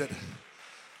dedicated.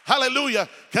 Hallelujah.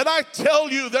 Can I tell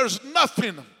you, there's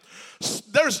nothing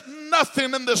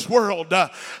in this world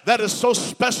that is so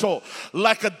special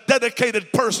like a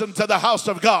dedicated person to the house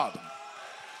of God.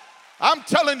 I'm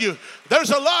telling you,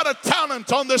 there's a lot of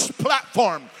talent on this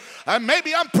platform. And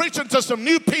maybe I'm preaching to some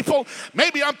new people.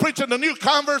 Maybe I'm preaching to new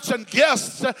converts and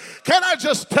guests. Can I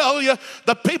just tell you,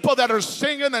 the people that are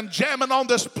singing and jamming on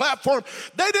this platform,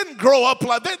 they didn't grow up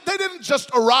like they didn't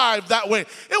just arrive that way.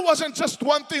 It wasn't just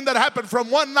one thing that happened from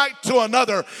one night to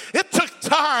another. It took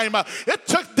time. It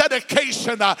took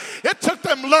dedication. It took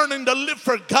them learning to live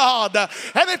for God.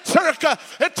 And it took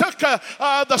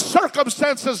the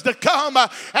circumstances to come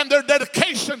and their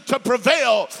dedication to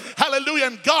prevail. Hallelujah.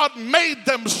 And God made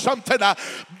them something.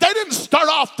 They didn't start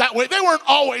off that way. They weren't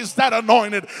always that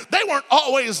anointed. They weren't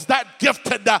always that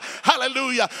gifted.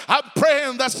 Hallelujah. I'm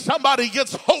praying that somebody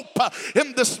gets hope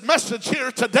in this message here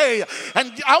today.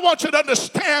 And I want you to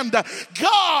understand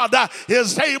God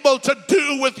is able to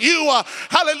do with you,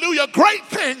 hallelujah, great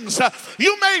things.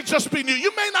 You may just be new.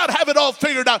 You may not have it all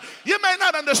figured out. You may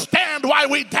not understand why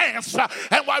we dance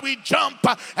and why we jump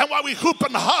and why we hoop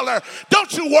and holler.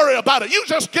 Don't you worry about it. You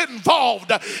just get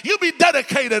involved. You be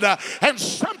dedicated. And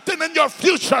something in your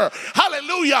future,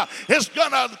 hallelujah, is going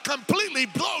to completely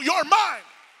blow your mind.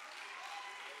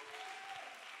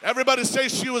 Everybody say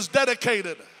she was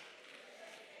dedicated.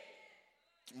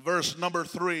 Verse number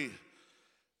 3.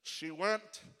 She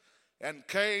went and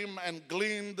came and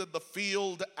gleaned the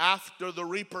field after the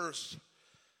reapers.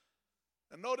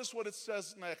 And notice what it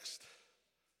says next.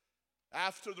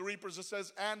 After the reapers, it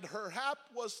says, and her hap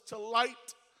was to light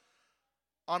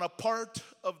on a part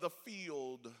of the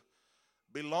field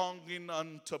belonging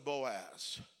unto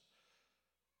Boaz.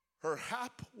 Her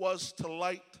hap was to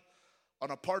light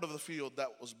on a part of the field that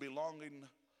was belonging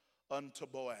unto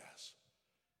Boaz.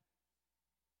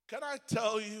 Can I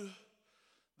tell you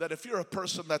that if you're a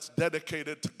person that's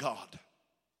dedicated to God,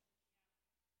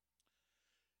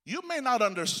 you may not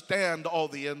understand all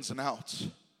the ins and outs,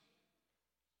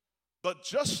 but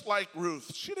just like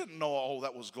Ruth, she didn't know all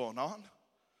that was going on.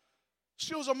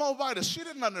 She was a Moabitess. She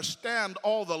didn't understand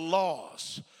all the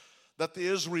laws that the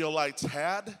Israelites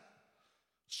had.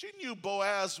 She knew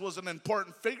Boaz was an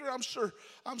important figure.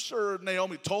 I'm sure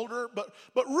Naomi told her,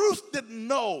 but Ruth didn't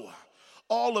know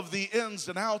all of the ins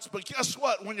and outs. But guess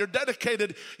what? When you're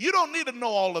dedicated, you don't need to know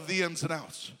all of the ins and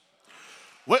outs.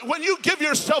 When you give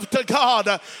yourself to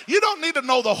God, you don't need to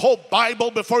know the whole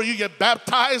Bible before you get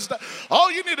baptized.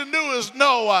 All you need to do is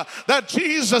know that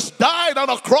Jesus died on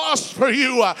a cross for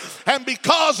you. And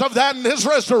because of that, in his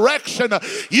resurrection,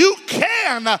 you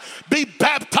can be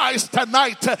baptized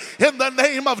tonight in the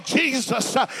name of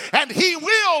Jesus. And he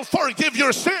will forgive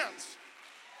your sins.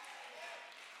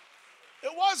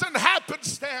 It wasn't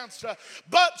happenstance,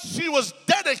 but she was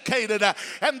dedicated.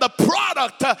 And the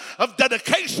product of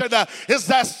dedication is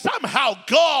that somehow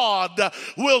God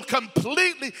will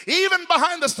completely, even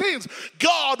behind the scenes,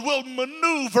 God will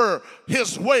maneuver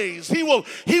his ways. He will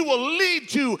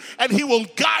lead you and he will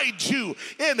guide you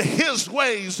in his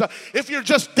ways. If you're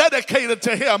just dedicated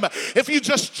to him, if you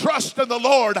just trust in the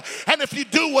Lord, and if you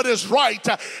do what is right,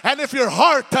 and if your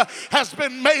heart has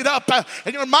been made up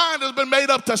and your mind has been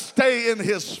made up to stay in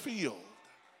his field.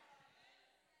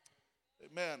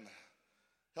 Amen.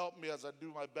 Help me as I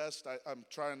do my best. I'm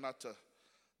trying not to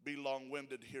be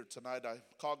long-winded here tonight. I'm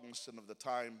cognizant of the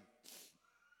time.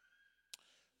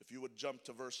 If you would jump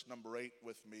to verse number 8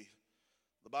 with me.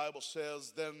 The Bible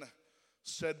says, then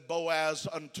said Boaz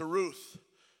unto Ruth.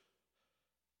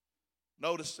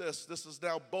 Notice this. This is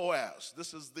now Boaz.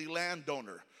 This is the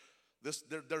landowner.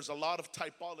 There's a lot of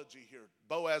typology here.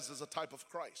 Boaz is a type of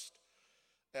Christ.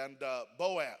 And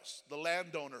Boaz, the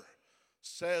landowner,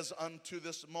 says unto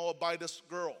this Moabitess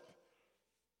girl,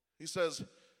 he says,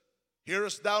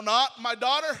 hearest thou not, my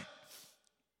daughter?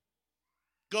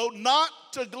 Go not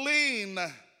to glean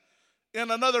in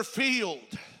another field,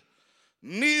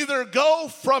 neither go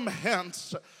from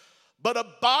hence, but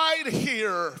abide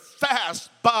here fast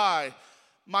by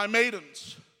my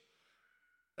maidens.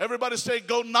 Everybody say,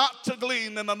 go not to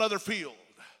glean in another field.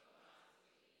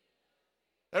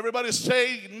 Everybody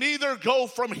say, neither go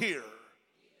from here.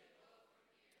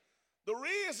 The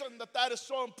reason that is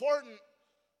so important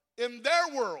in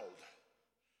their world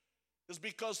is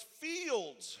because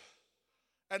fields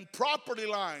and property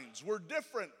lines were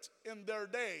different in their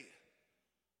day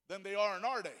than they are in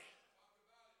our day.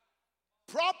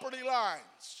 Property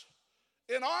lines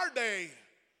in our day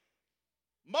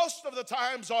most of the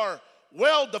times are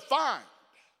well defined.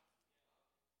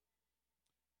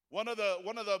 One of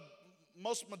the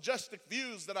most majestic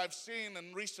views that I've seen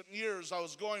in recent years. I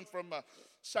was going from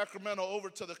Sacramento over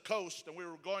to the coast, and we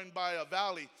were going by a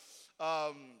valley.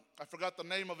 I forgot the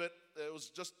name of it. It was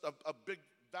just a big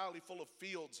valley full of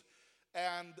fields.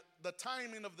 And the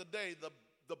timing of the day,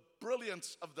 the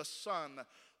brilliance of the sun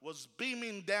was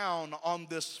beaming down on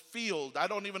this field. I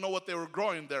don't even know what they were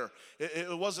growing there.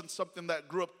 It wasn't something that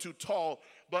grew up too tall,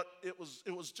 but it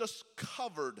was just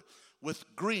covered with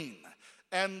green.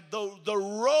 And the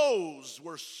rows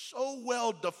were so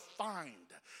well defined.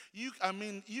 You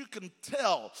can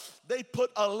tell they put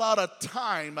a lot of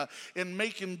time in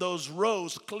making those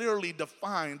rows clearly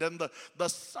defined. And the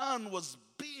sun was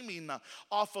beaming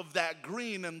off of that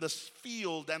green in this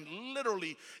field, and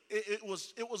literally it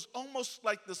was almost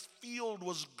like this field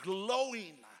was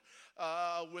glowing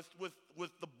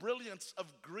with the brilliance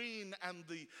of green and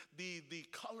the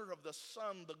color of the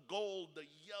sun, the gold, the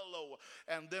yellow,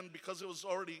 and then because it was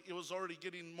already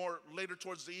getting more later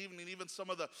towards the evening, even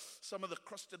some of the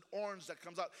crusted orange that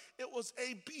comes out. It was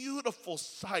a beautiful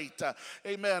sight.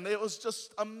 Amen. It was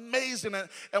just amazing.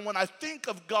 And when I think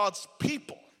of God's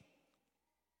people,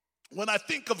 when I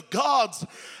think of God's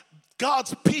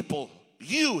people,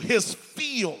 you, his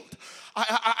field,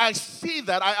 I see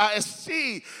that. I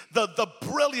see the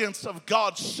brilliance of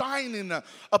God shining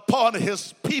upon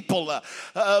his people.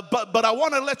 But I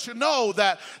want to let you know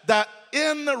that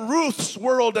in Ruth's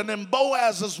world and in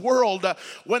Boaz's world,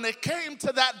 when it came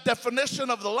to that definition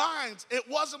of the lines, it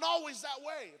wasn't always that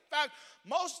way. In fact,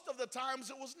 most of the times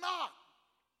it was not.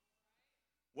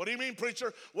 What do you mean,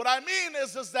 preacher? What I mean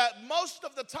is that most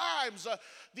of the times,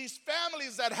 these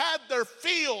families that had their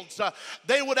fields,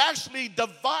 they would actually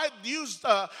use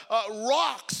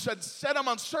rocks and set them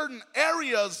on certain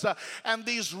areas, and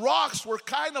these rocks were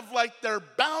kind of like their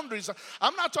boundaries.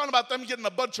 I'm not talking about them getting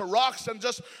a bunch of rocks and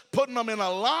just putting them in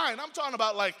a line. I'm talking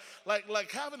about like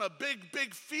having a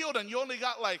big field, and you only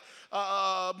got like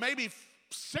maybe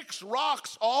 6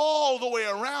 rocks all the way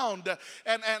around,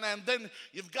 and then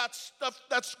you've got stuff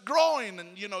that's growing, and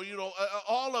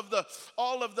all of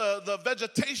the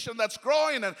vegetation that's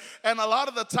growing, and a lot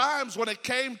of the times when it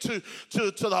came to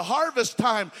the harvest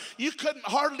time, you couldn't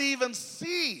hardly even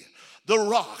see the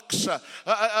rocks.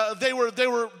 They were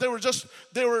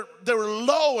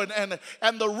low,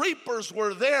 and the reapers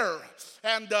were there,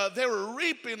 and they were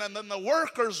reaping, and then the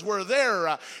workers were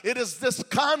there. It is this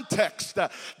context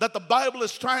that the Bible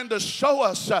is trying to show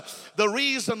us the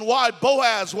reason why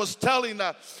Boaz was telling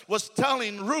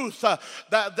Ruth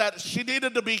that she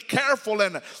needed to be careful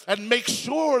and make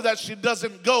sure that she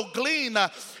doesn't go glean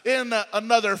in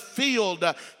another field.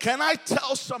 Can I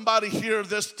tell somebody here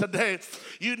this today?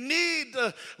 You need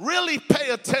to really pay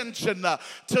attention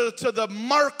to the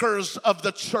markers of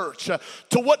the church,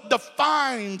 to what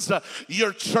defines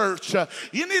your church.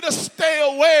 You need to stay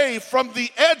away from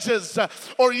the edges,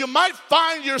 or you might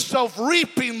find yourself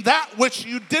reaping that which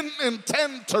you didn't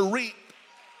intend to reap.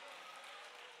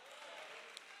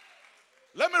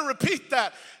 Let me repeat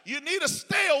that. You need to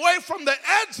stay away from the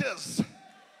edges.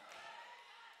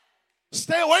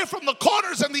 Stay away from the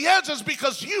corners and the edges,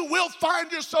 because you will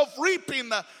find yourself reaping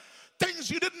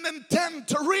things you didn't intend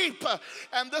to reap.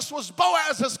 And this was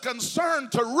Boaz's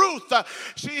concern to Ruth.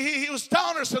 He was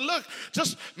telling her, said, look,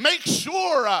 just make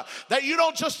sure that you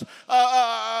don't just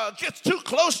get too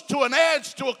close to an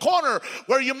edge, to a corner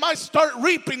where you might start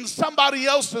reaping somebody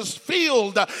else's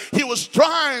field. He was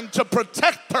trying to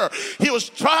protect her. He was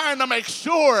trying to make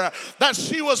sure that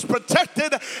she was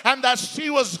protected and that she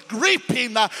was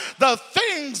reaping the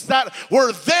things that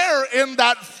were there in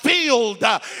that field,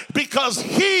 because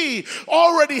he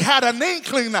already had an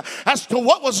inkling as to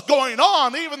what was going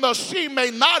on, even though she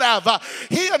may not have.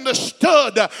 He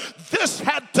understood this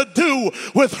had to do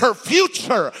with her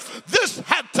future. This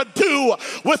had to do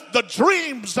with the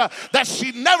dreams that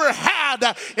she never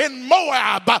had in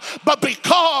Moab, but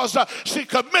because she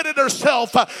committed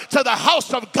herself to the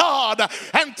house of God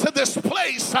and to this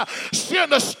place, she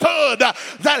understood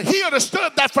that he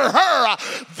understood that for her,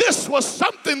 this was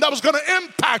something that was going to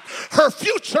impact her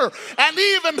future and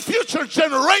even future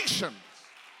generations.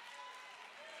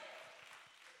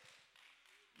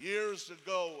 Years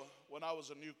ago, when I was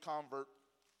a new convert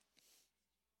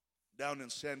down in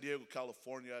San Diego,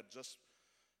 California, I just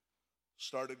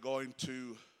started going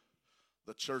to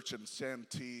the church in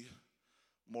Santee.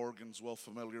 Morgan's well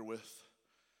familiar with.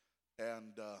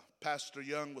 And Pastor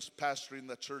Young was pastoring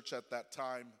the church at that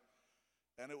time.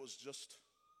 And it was just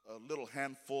a little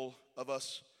handful of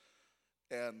us.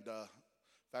 And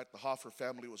in fact, the Hoffer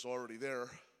family was already there.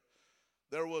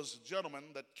 There was a gentleman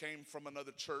that came from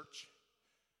another church.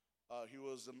 He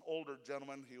was an older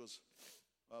gentleman. He was,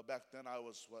 back then I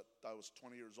was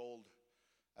 20 years old.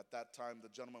 At that time, the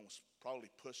gentleman was probably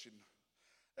pushing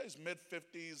his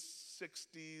mid-50s,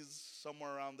 60s,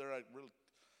 somewhere around there. I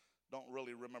don't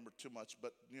really remember too much,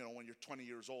 but when you're 20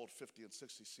 years old, 50 and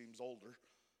 60 seems older.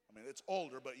 I mean, it's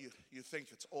older, but you think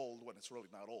it's old when it's really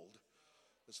not old.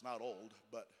 It's not old,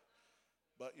 but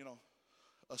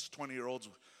us 20-year-olds,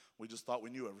 we just thought we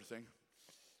knew everything.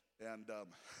 And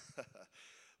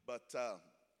but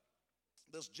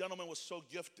this gentleman was so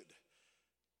gifted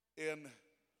in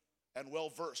and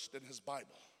well-versed in his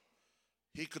Bible.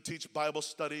 He could teach Bible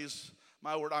studies.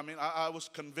 My word, I was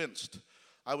convinced.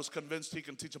 I was convinced he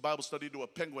can teach a Bible study to a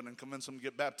penguin and convince him to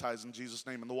get baptized in Jesus'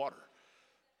 name in the water.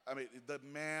 I mean, the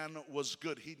man was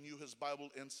good. He knew his Bible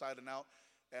inside and out.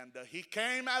 And he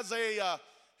came as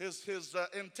his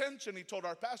intention, he told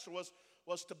our pastor,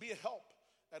 was to be a help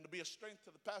and to be a strength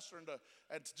to the pastor and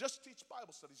to just teach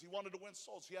Bible studies. He wanted to win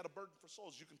souls. He had a burden for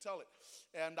souls. You can tell it.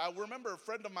 And I remember a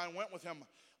friend of mine went with him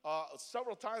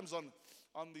several times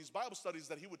on these Bible studies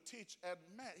that he would teach. And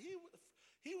man,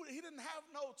 he didn't have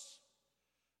notes.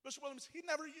 Bishop Williams, he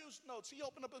never used notes. He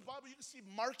opened up his Bible. You can see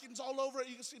markings all over it.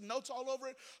 You can see notes all over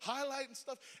it, highlight and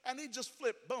stuff. And he just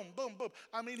flipped, boom, boom, boom.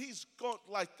 I mean, he's going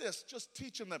like this, just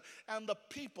teaching them. And the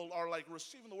people are like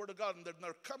receiving the word of God, and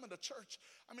they're coming to church.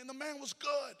 I mean, the man was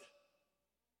good.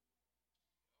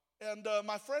 And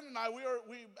my friend and I, we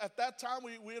at that time,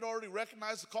 we had already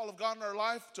recognized the call of God in our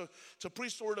life to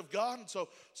preach the word of God. And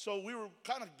so we were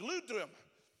kind of glued to him.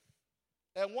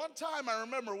 And one time I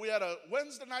remember we had a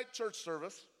Wednesday night church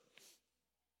service.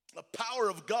 The power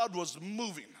of God was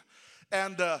moving.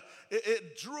 And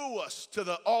it drew us to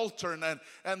the altar,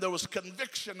 and there was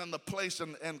conviction in the place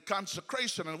and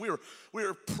consecration. And we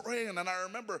were praying, and I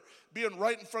remember being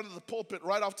right in front of the pulpit,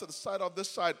 right off to the side on this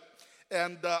side.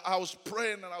 And I was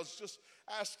praying, and I was just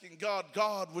asking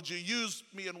God, would you use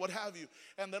me and what have you?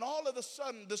 And then all of a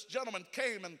sudden, this gentleman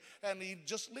came, and he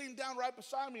just leaned down right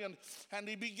beside me, and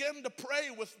he began to pray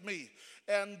with me.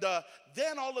 And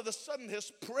then all of a sudden,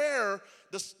 his prayer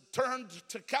just turned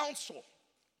to counsel.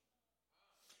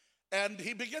 And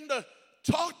he began to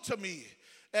talk to me.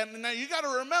 And now you got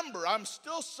to remember, I'm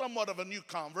still somewhat of a new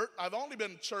convert. I've only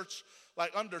been in church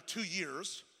like under 2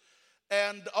 years.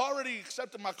 And already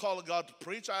accepted my call of God to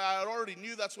preach. I already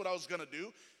knew that's what I was going to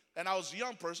do. And I was a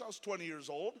young person. I was 20 years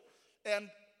old. And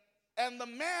the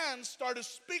man started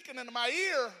speaking into my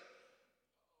ear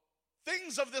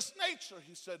things of this nature.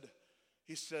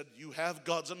 He said, you have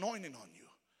God's anointing on you.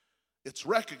 It's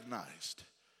recognized.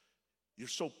 You're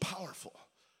so powerful.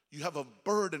 You have a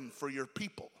burden for your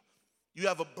people. You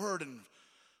have a burden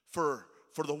for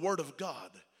the word of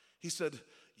God. He said,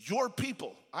 your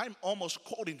people, I'm almost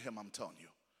quoting him, I'm telling you.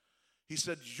 He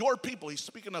said, your people, he's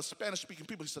speaking of Spanish-speaking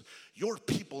people. He said, your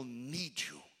people need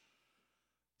you.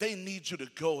 They need you to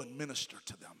go and minister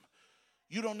to them.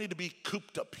 You don't need to be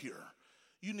cooped up here.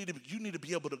 You need to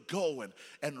be able to go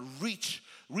and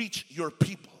reach your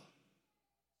people.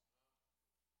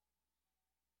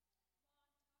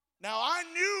 Now, I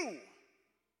knew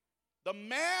the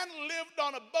man lived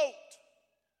on a boat.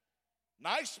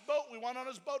 Nice boat. We went on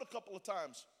his boat a couple of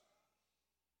times.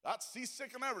 Got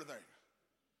seasick and everything.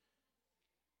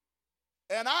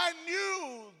 And I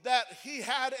knew that he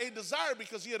had a desire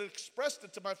because he had expressed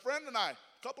it to my friend and I,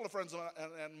 a couple of friends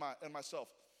and myself,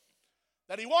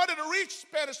 that he wanted to reach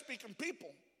Spanish-speaking people.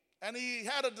 And he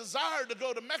had a desire to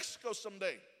go to Mexico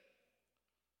someday.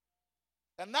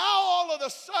 And now all of a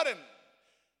sudden,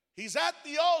 he's at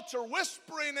the altar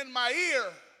whispering in my ear,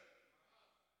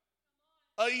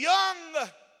 a young,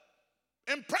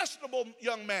 impressionable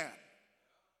young man.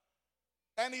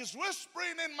 And he's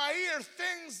whispering in my ear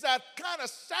things that kind of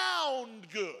sound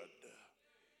good.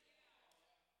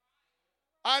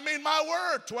 I mean, my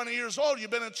word, 20 years old,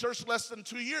 you've been in church less than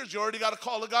 2 years. You already got a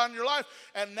call of God in your life.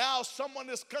 And now someone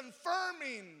is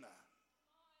confirming.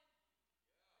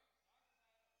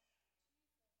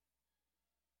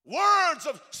 Words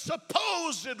of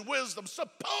supposed wisdom,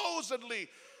 supposedly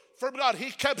from God.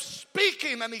 He kept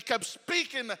speaking and he kept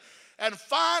speaking. And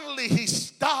finally he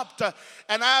stopped.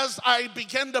 And as I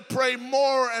began to pray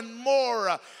more and more,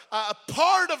 a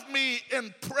part of me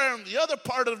in prayer and the other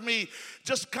part of me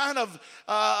just kind of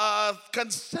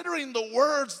considering the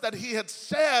words that he had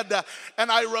said.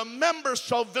 And I remember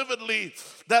so vividly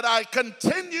that I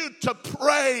continued to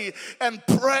pray and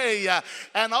pray.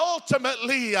 And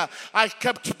ultimately I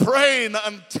kept praying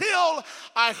until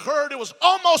I heard, it was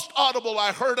almost audible,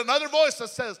 I heard another voice that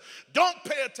says, don't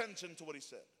pay attention to what he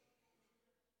said.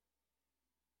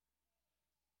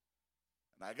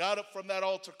 And I got up from that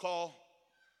altar call,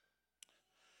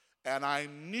 and I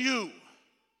knew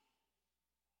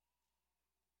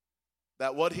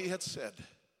that what he had said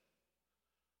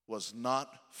was not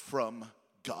from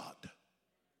God.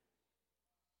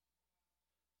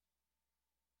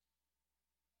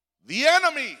 The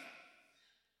enemy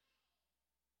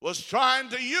was trying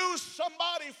to use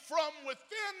somebody from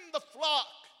within the flock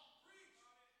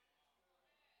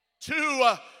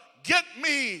to get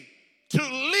me to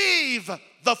leave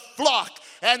the flock.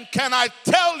 And can I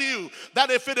tell you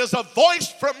that if it is a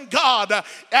voice from God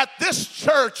at this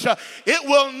church, it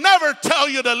will never tell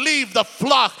you to leave the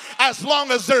flock as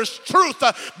long as there's truth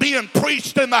being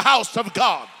preached in the house of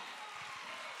God.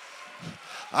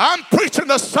 I'm preaching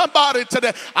to somebody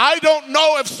today. I don't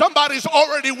know if somebody's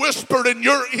already whispered in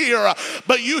your ear,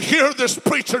 but you hear this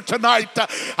preacher tonight.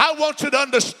 I want you to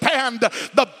understand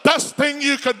the best thing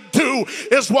you can do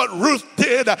is what Ruth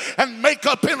did and make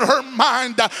up in her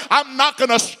mind. I'm not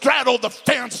going to straddle the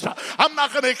fence. I'm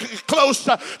not going to get close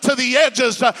to the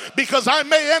edges because I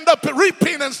may end up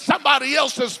reaping in somebody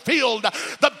else's field.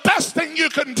 The best thing you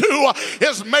can do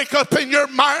is make up in your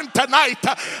mind tonight.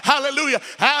 Hallelujah.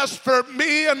 As for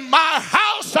me and my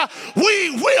house,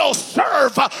 we will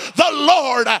serve the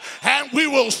Lord, and we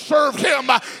will serve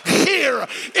him here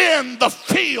in the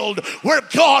field where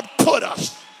God put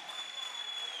us.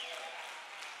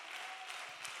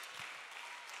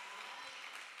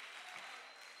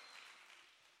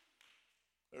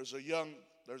 There's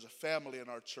a family in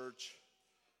our church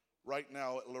right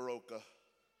now at La Roca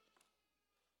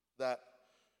that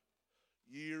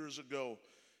years ago,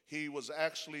 he was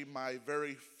actually my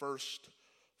very first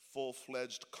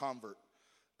full-fledged convert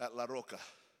at La Roca.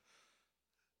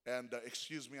 And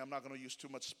excuse me, I'm not going to use too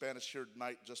much Spanish here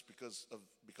tonight just because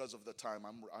of the time.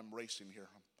 I'm racing here.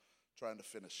 I'm trying to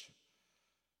finish.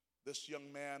 This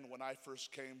young man, when I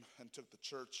first came and took the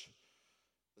church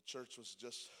was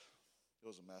just, it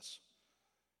was a mess.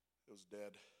 It was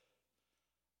dead.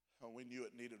 And we knew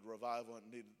it needed revival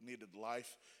and needed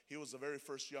life. He was the very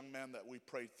first young man that we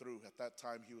prayed through. At that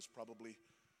time, he was probably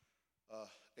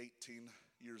 18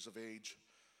 years of age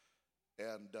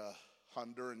and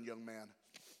Honduran young man.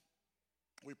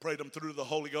 We prayed him through the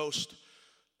Holy Ghost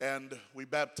and we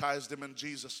baptized him in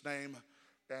Jesus' name,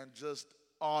 and just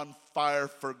on fire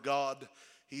for God.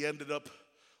 He ended up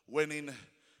winning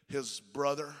his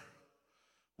brother,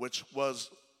 which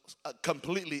was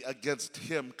completely against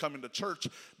him coming to church,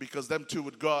 because them two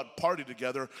would go out party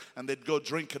together and they'd go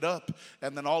drink it up,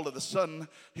 and then all of a sudden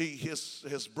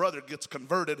his brother gets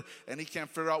converted and he can't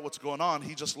figure out what's going on.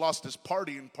 He just lost his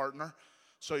partying partner,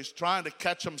 so he's trying to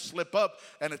catch him slip up,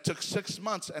 and it took 6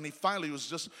 months, and he finally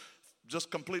was just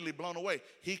completely blown away.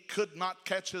 He could not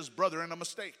catch his brother in a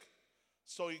mistake.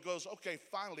 So he goes, okay,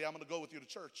 finally I'm going to go with you to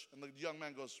church. And the young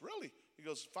man goes, really? He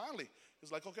goes, finally.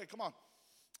 He's like, okay, come on.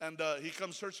 And he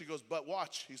comes to church, he goes, but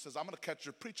watch. He says, I'm going to catch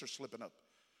your preacher slipping up.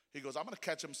 He goes, I'm going to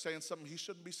catch him saying something he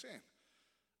shouldn't be saying.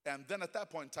 And then at that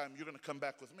point in time, you're going to come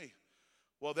back with me.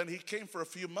 Well, then he came for a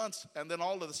few months, and then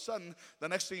all of a sudden, the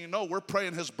next thing you know, we're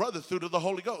praying his brother through to the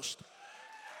Holy Ghost.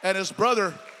 And his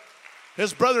brother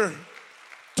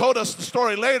told us the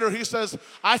story later. He says,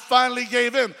 I finally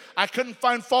gave in. I couldn't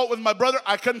find fault with my brother.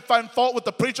 I couldn't find fault with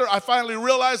the preacher. I finally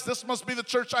realized this must be the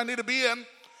church I need to be in.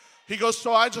 He goes,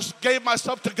 so I just gave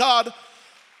myself to God.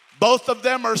 Both of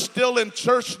them are still in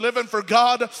church living for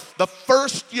God. The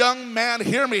first young man,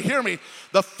 hear me.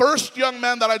 The first young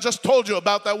man that I just told you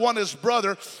about, that one, his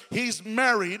brother, he's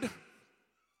married,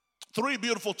 3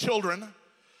 beautiful children.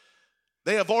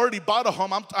 They have already bought a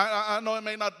home. I know it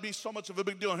may not be so much of a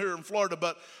big deal here in Florida,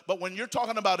 but when you're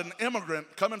talking about an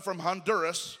immigrant coming from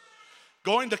Honduras,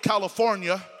 going to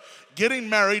California, getting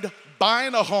married,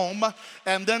 buying a home,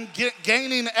 and then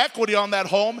gaining equity on that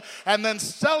home, and then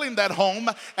selling that home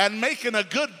and making a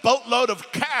good boatload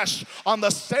of cash on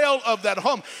the sale of that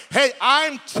home. Hey,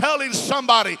 I'm telling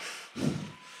somebody,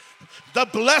 the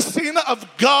blessing of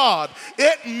God,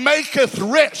 it maketh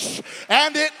rich,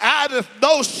 and it addeth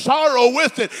no sorrow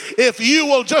with it. If you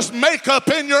will just make up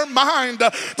in your mind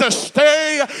to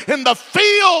stay in the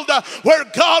field where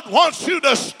God wants you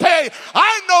to stay.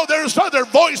 I know there's other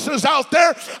voices out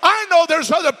there. I know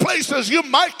there's other places you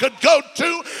might could go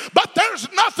to, but there's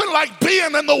nothing like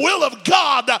being in the will of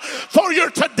God for your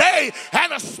today,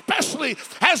 and especially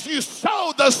as you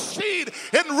sow the seed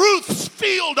in Ruth's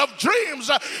field of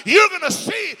dreams, you're going to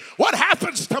see what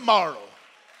happens tomorrow.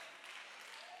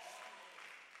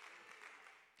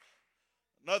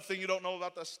 Another thing you don't know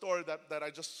about that story that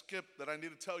I just skipped, that I need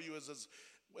to tell you, is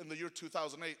in the year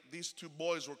 2008, these 2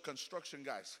 boys were construction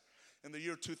guys. In the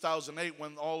year 2008,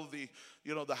 when all of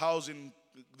the housing,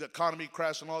 the economy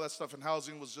crashed and all that stuff, and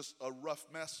housing was just a rough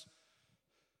mess,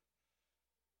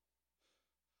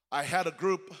 I had a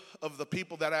group of the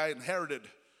people that I inherited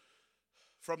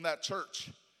from that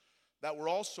church that were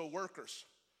also workers,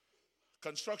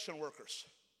 construction workers.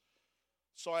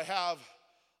 So I have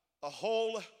a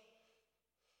whole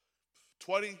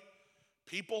 20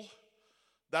 people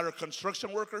that are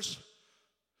construction workers.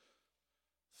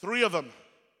 3 of them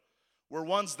were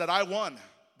ones that I won,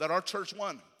 that our church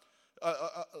won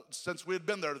since we had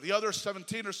been there. The other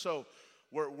 17 or so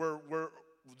were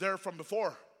there from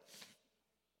before.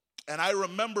 And I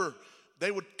remember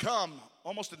they would come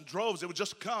almost in droves. They would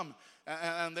just come,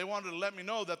 and they wanted to let me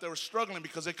know that they were struggling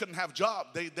because they couldn't have jobs.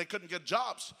 They couldn't get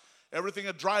jobs. Everything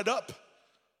had dried up.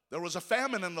 There was a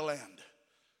famine in the land.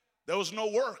 There was no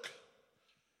work.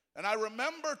 And I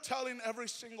remember telling every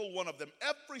single one of them,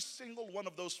 every single one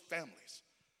of those families,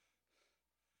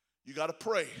 you got to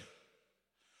pray.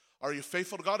 Are you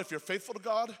faithful to God? If you're faithful to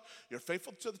God, you're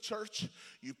faithful to the church,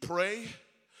 you pray,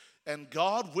 and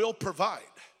God will provide.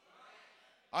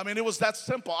 I mean, it was that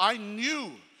simple. I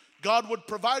knew God would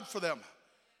provide for them.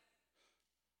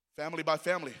 Family by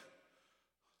family.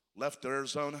 Left to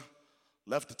Arizona,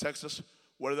 left to Texas,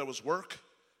 where there was work,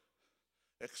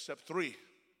 except 3.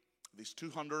 These 2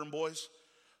 Honduran boys,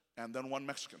 and then 1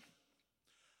 Mexican.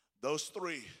 Those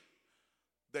 3,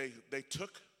 they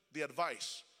took the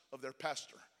advice of their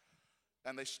pastor,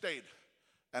 and they stayed,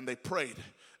 and they prayed,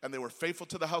 and they were faithful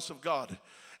to the house of God.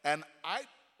 And I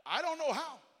don't know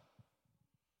how,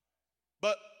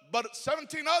 but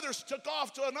 17 others took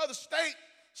off to another state,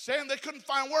 saying they couldn't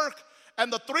find work,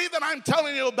 and the 3 that I'm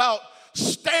telling you about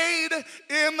stayed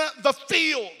in the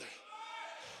field.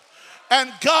 And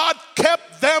God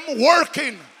kept them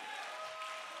working.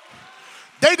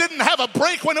 They didn't have a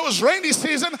break when it was rainy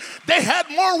season. They had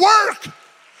more work.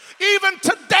 Even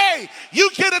today, you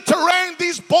get it to rain,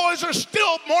 these boys are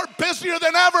still more busier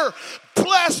than ever.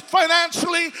 Blessed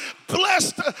financially,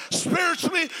 blessed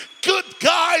spiritually, good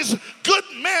guys, good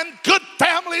men, good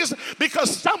families,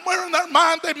 because somewhere in their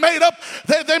mind they made up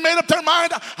their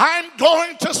mind, I'm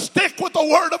going to stick with the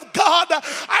word of God.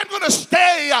 I'm going to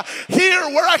stay here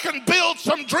where I can build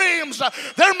some dreams.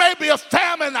 There may be a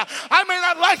famine. I may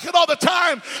not like it all the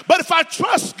time, but if I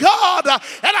trust God and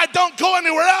I don't go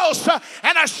anywhere else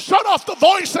and I shut off the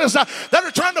voices that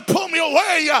are trying to pull me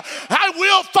away, I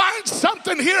will find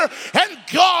something here. And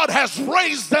God has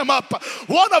raised them up.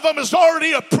 One of them is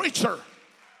already a preacher.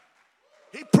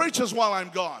 He preaches while I'm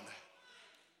gone.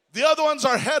 The other one's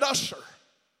our head usher.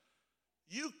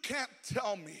 You can't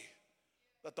tell me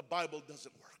that the Bible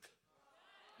doesn't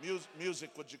work. Music,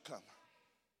 would you come?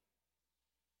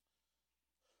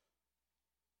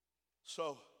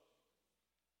 So,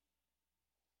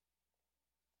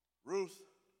 Ruth,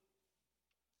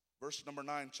 verse number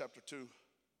 9, chapter 2.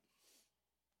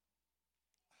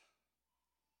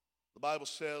 The Bible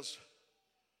says,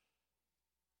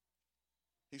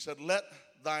 he said, let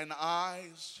thine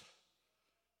eyes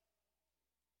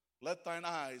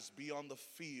be on the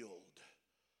field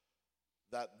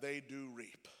that they do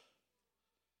reap,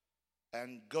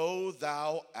 and go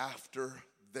thou after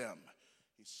them.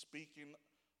 He's speaking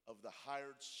of the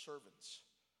hired servants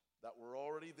that were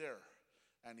already there,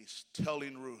 and he's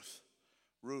telling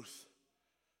Ruth,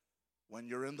 when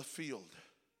you're in the field,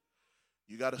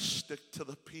 you got to stick to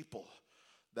the people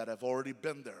that have already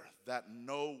been there, that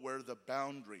know where the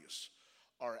boundaries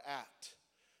are at,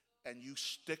 and you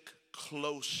stick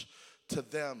close to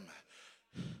them.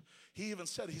 He even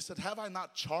said, have I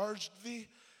not charged thee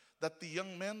that the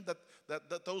young men,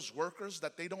 that those workers,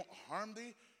 that they don't harm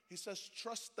thee? He says,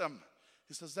 trust them.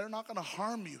 He says, they're not going to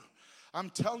harm you. I'm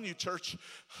telling you, church,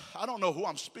 I don't know who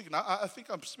I'm speaking. I think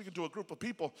I'm speaking to a group of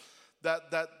people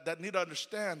that need to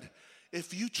understand,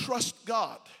 if you trust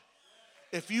God,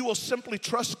 if you will simply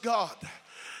trust God,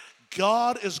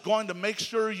 God is going to make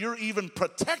sure you're even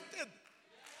protected.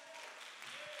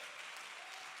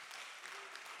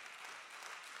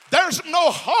 There's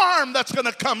no harm that's going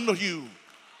to come to you.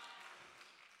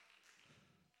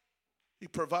 He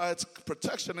provides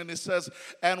protection, and he says,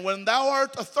 and when thou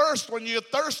art athirst, when you're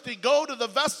thirsty, go to the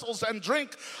vessels and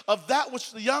drink of that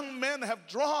which the young men have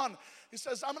drawn. He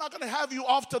says, I'm not going to have you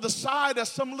off to the side as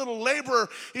some little laborer.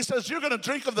 He says, you're going to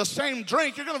drink of the same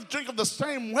drink. You're going to drink of the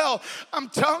same well. I'm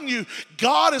telling you,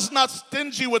 God is not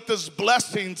stingy with his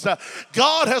blessings.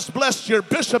 God has blessed your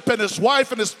bishop and his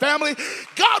wife and his family.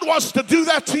 God wants to do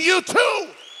that to you too.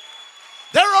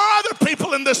 There are other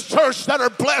people in this church that are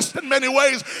blessed in many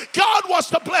ways. God wants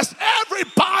to bless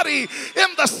everybody in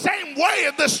the same way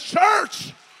in this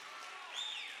church.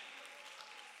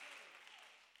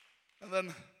 And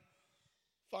then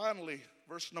finally,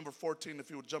 verse number 14, if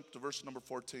you would jump to verse number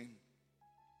 14.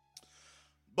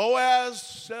 Boaz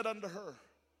said unto her,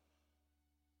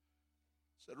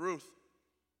 said, Ruth,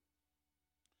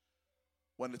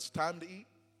 when it's time to eat,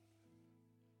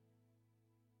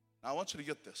 Now I want you to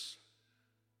get this.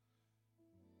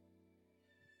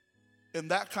 In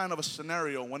that kind of a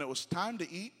scenario, when it was time to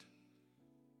eat,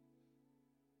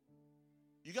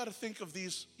 you got to think of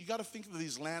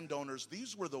these landowners.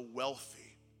 These were the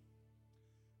wealthy.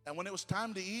 And when it was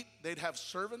time to eat, they'd have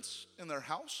servants in their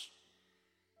house.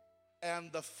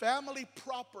 And the family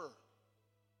proper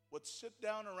would sit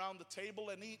down around the table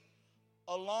and eat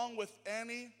along with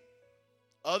any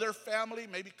other family,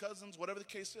 maybe cousins, whatever the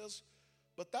case is.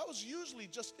 But that was usually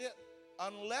just it.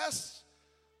 Unless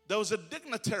there was a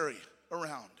dignitary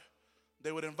around,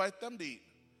 they would invite them to eat.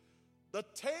 The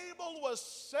table was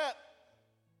set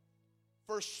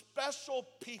for special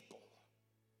people.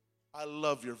 I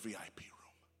love your VIP room.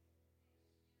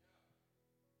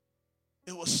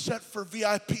 It was set for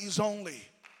VIPs only.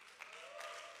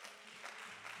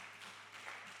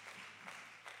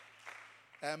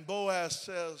 And Boaz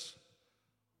says,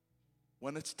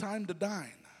 when it's time to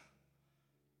dine,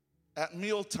 at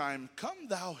mealtime, come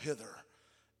thou hither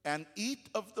and eat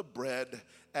of the bread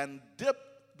and dip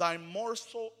thy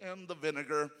morsel in the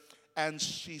vinegar. And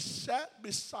she sat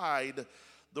beside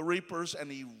the reapers,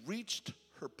 and he reached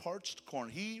her parched corn.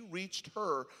 He reached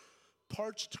her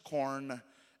parched corn,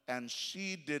 and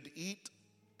she did eat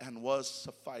and was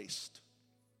sufficed.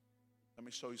 Let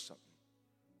me show you something.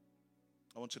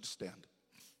 I want you to stand.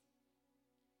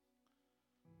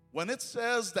 When it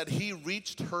says that he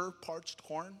reached her parched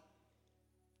corn,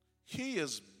 he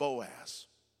is Boaz.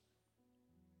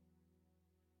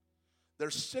 They're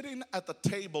sitting at the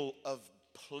table of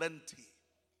plenty,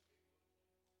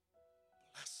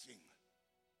 blessing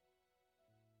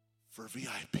for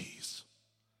VIPs.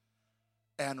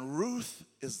 And Ruth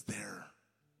is there.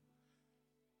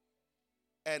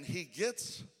 And he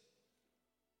gets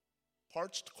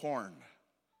parched corn.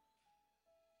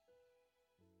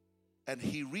 And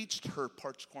he reached her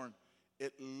parched corn.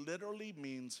 It literally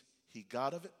means he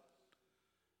got of it.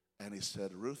 And he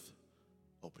said, Ruth,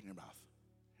 open your mouth.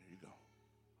 Here you go.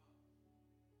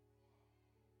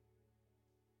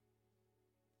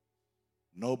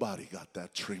 Nobody got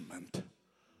that treatment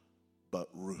but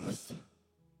Ruth.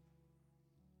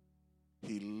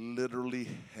 He literally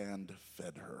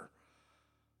hand-fed her.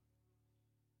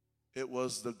 It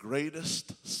was the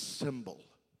greatest symbol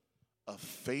of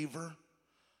favor,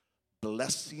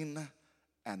 blessing,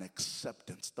 and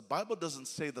acceptance. The Bible doesn't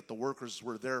say that the workers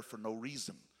were there for no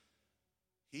reason.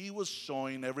 He was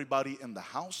showing everybody in the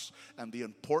house and the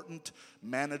important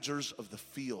managers of the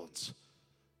fields,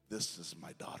 this is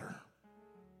my daughter.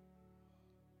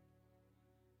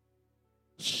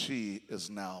 She is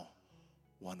now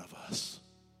one of us.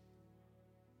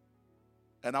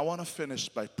 And I want to finish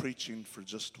by preaching for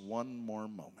just one more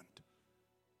moment.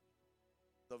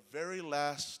 The very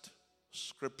last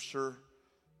scripture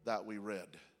that we read,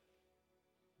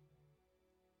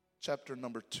 chapter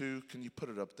number 2, can you put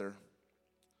it up there?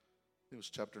 It was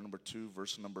chapter number 2,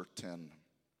 verse number 10.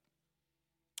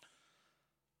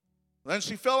 Then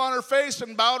she fell on her face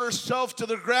and bowed herself to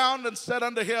the ground and said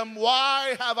unto him,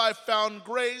 why have I found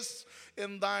grace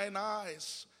in thine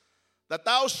eyes, that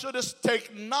thou shouldest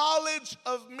take knowledge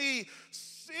of me,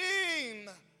 seeing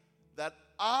that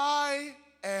I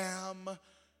am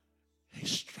a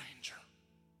stranger?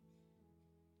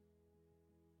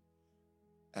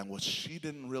 And what she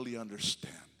didn't really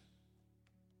understand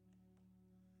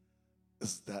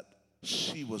is that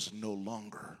she was no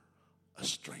longer a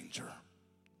stranger.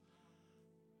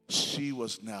 She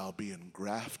was now being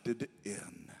grafted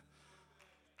in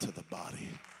to the body.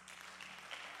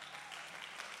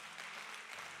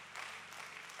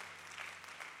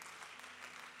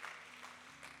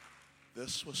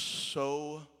 This was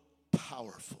so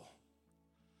powerful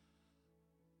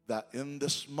that in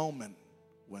this moment,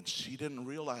 when she didn't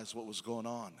realize what was going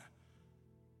on,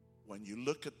 when you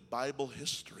look at Bible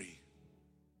history,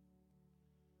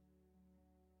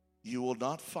 you will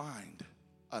not find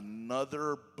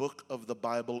another book of the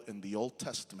Bible in the Old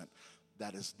Testament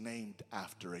that is named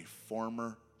after a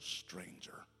former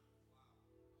stranger.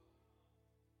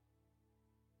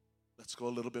 Let's go a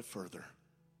little bit further.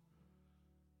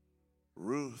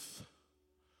 Ruth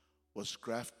was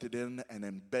grafted in and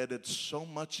embedded so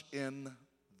much in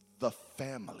the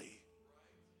family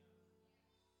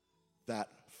that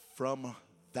from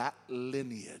that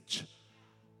lineage,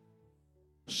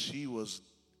 she was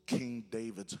King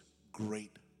David's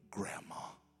great grandma.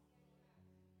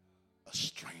 A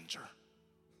stranger,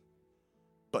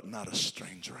 but not a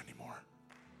stranger anymore.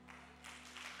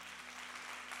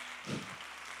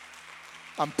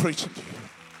 I'm preaching to you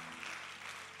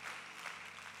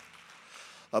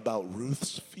about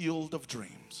Ruth's field of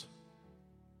dreams.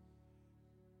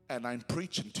 And I'm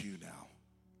preaching to you now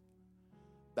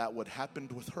that what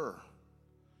happened with her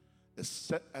is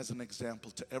set as an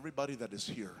example to everybody that is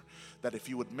here, that if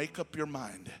you would make up your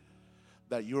mind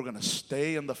that you're going to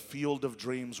stay in the field of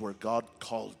dreams where God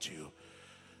called you,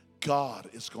 God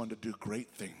is going to do great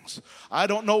things. I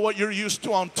don't know what you're used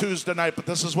to on Tuesday night, but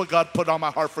this is what God put on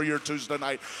my heart for your Tuesday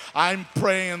night. I'm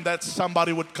praying that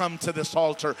somebody would come to this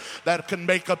altar that can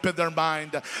make up in their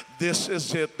mind, this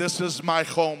is it. This is my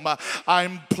home.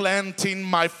 I'm planting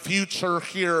my future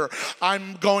here.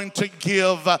 I'm going to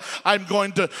give. I'm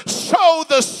going to sow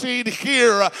the seed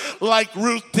here like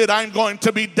Ruth did. I'm going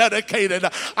to be dedicated.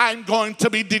 I'm going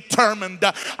to be determined.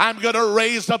 I'm going to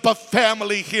raise up a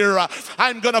family here.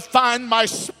 I'm going to find my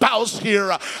spouse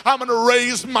here. I'm going to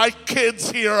raise my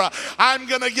kids here. I'm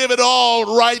going to give it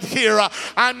all right here.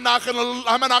 I'm not going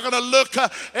to look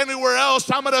anywhere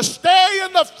else. I'm going to stay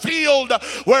in the field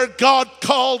where God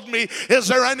called me. Is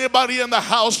there anybody in the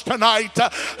house tonight?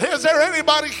 Is there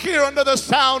anybody here under the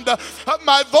sound of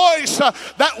my voice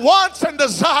that wants and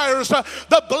desires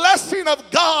the blessing of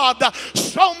God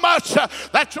so much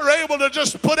that you're able to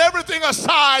just put everything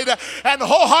aside and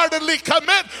wholeheartedly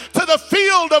commit to the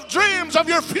field of dreams of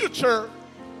your future?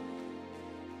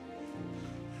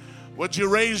 Would you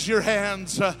raise your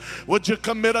hands? Would you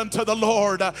commit unto the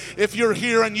Lord? If you're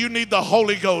here and you need the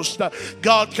Holy Ghost,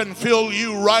 God can fill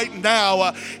you right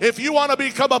now. If you want to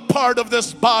become a part of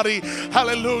this body,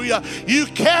 hallelujah, you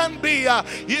can be.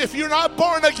 If you're not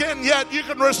born again yet, you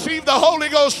can receive the Holy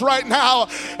Ghost right now.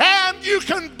 And you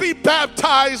can be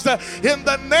baptized in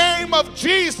the name of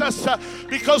Jesus,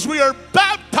 because we are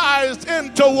baptized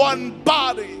into one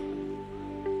body.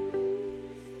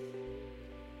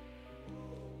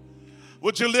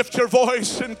 Would you lift your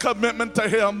voice in commitment to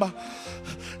Him?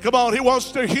 Come on, He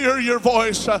wants to hear your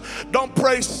voice. Don't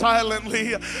pray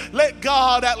silently. Let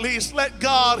God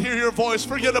hear your voice.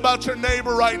 Forget about your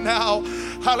neighbor right now.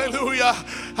 Hallelujah.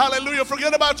 Hallelujah.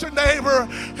 Forget about your neighbor.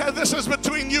 This is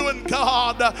between you and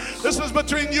God. This is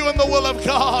between you and the will of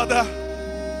God.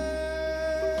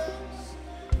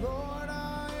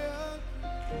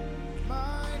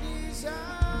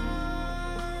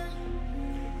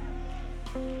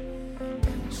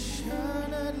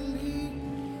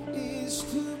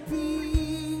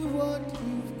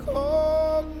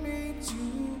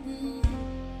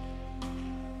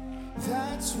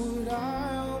 That's what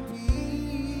I'll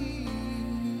be.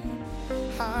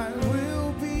 I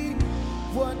will be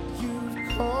what you've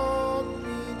called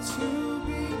me to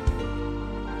be.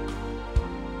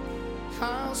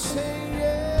 I'll say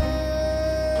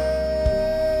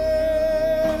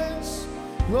yes,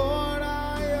 Lord,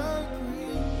 I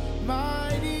agree.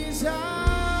 My desire,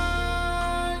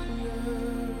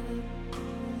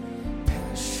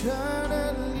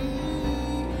 passionately,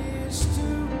 is to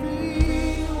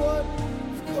be what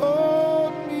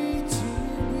called me to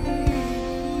be.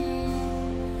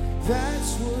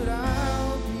 That's what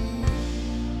I'll be.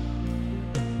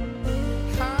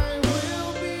 I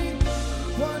will be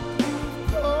what you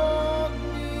called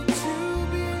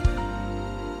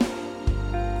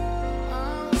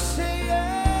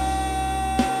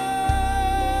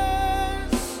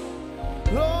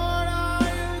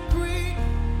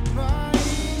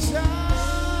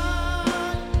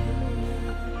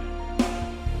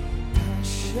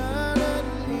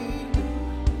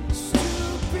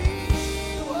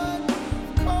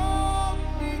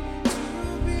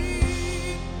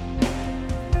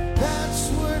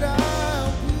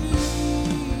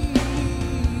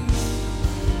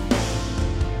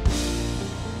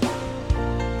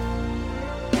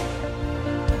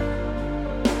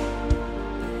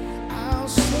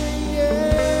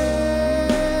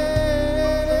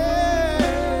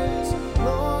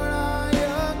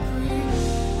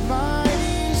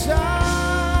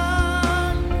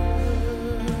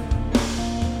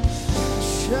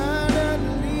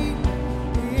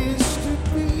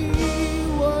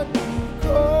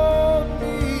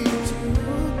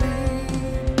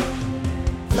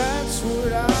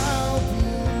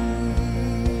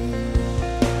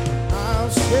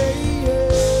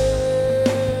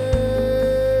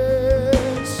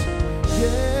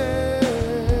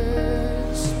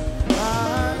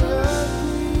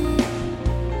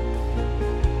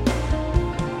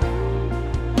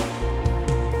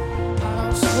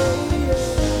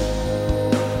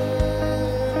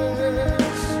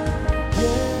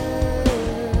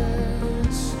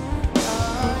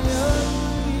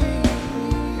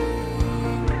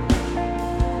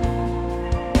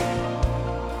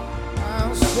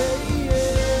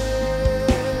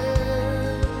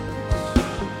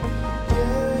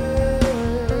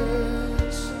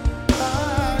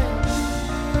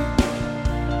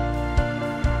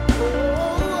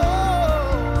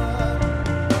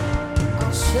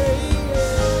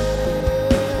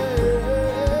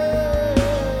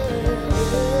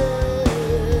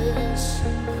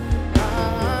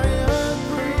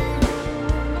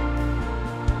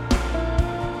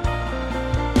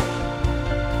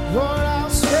Lord,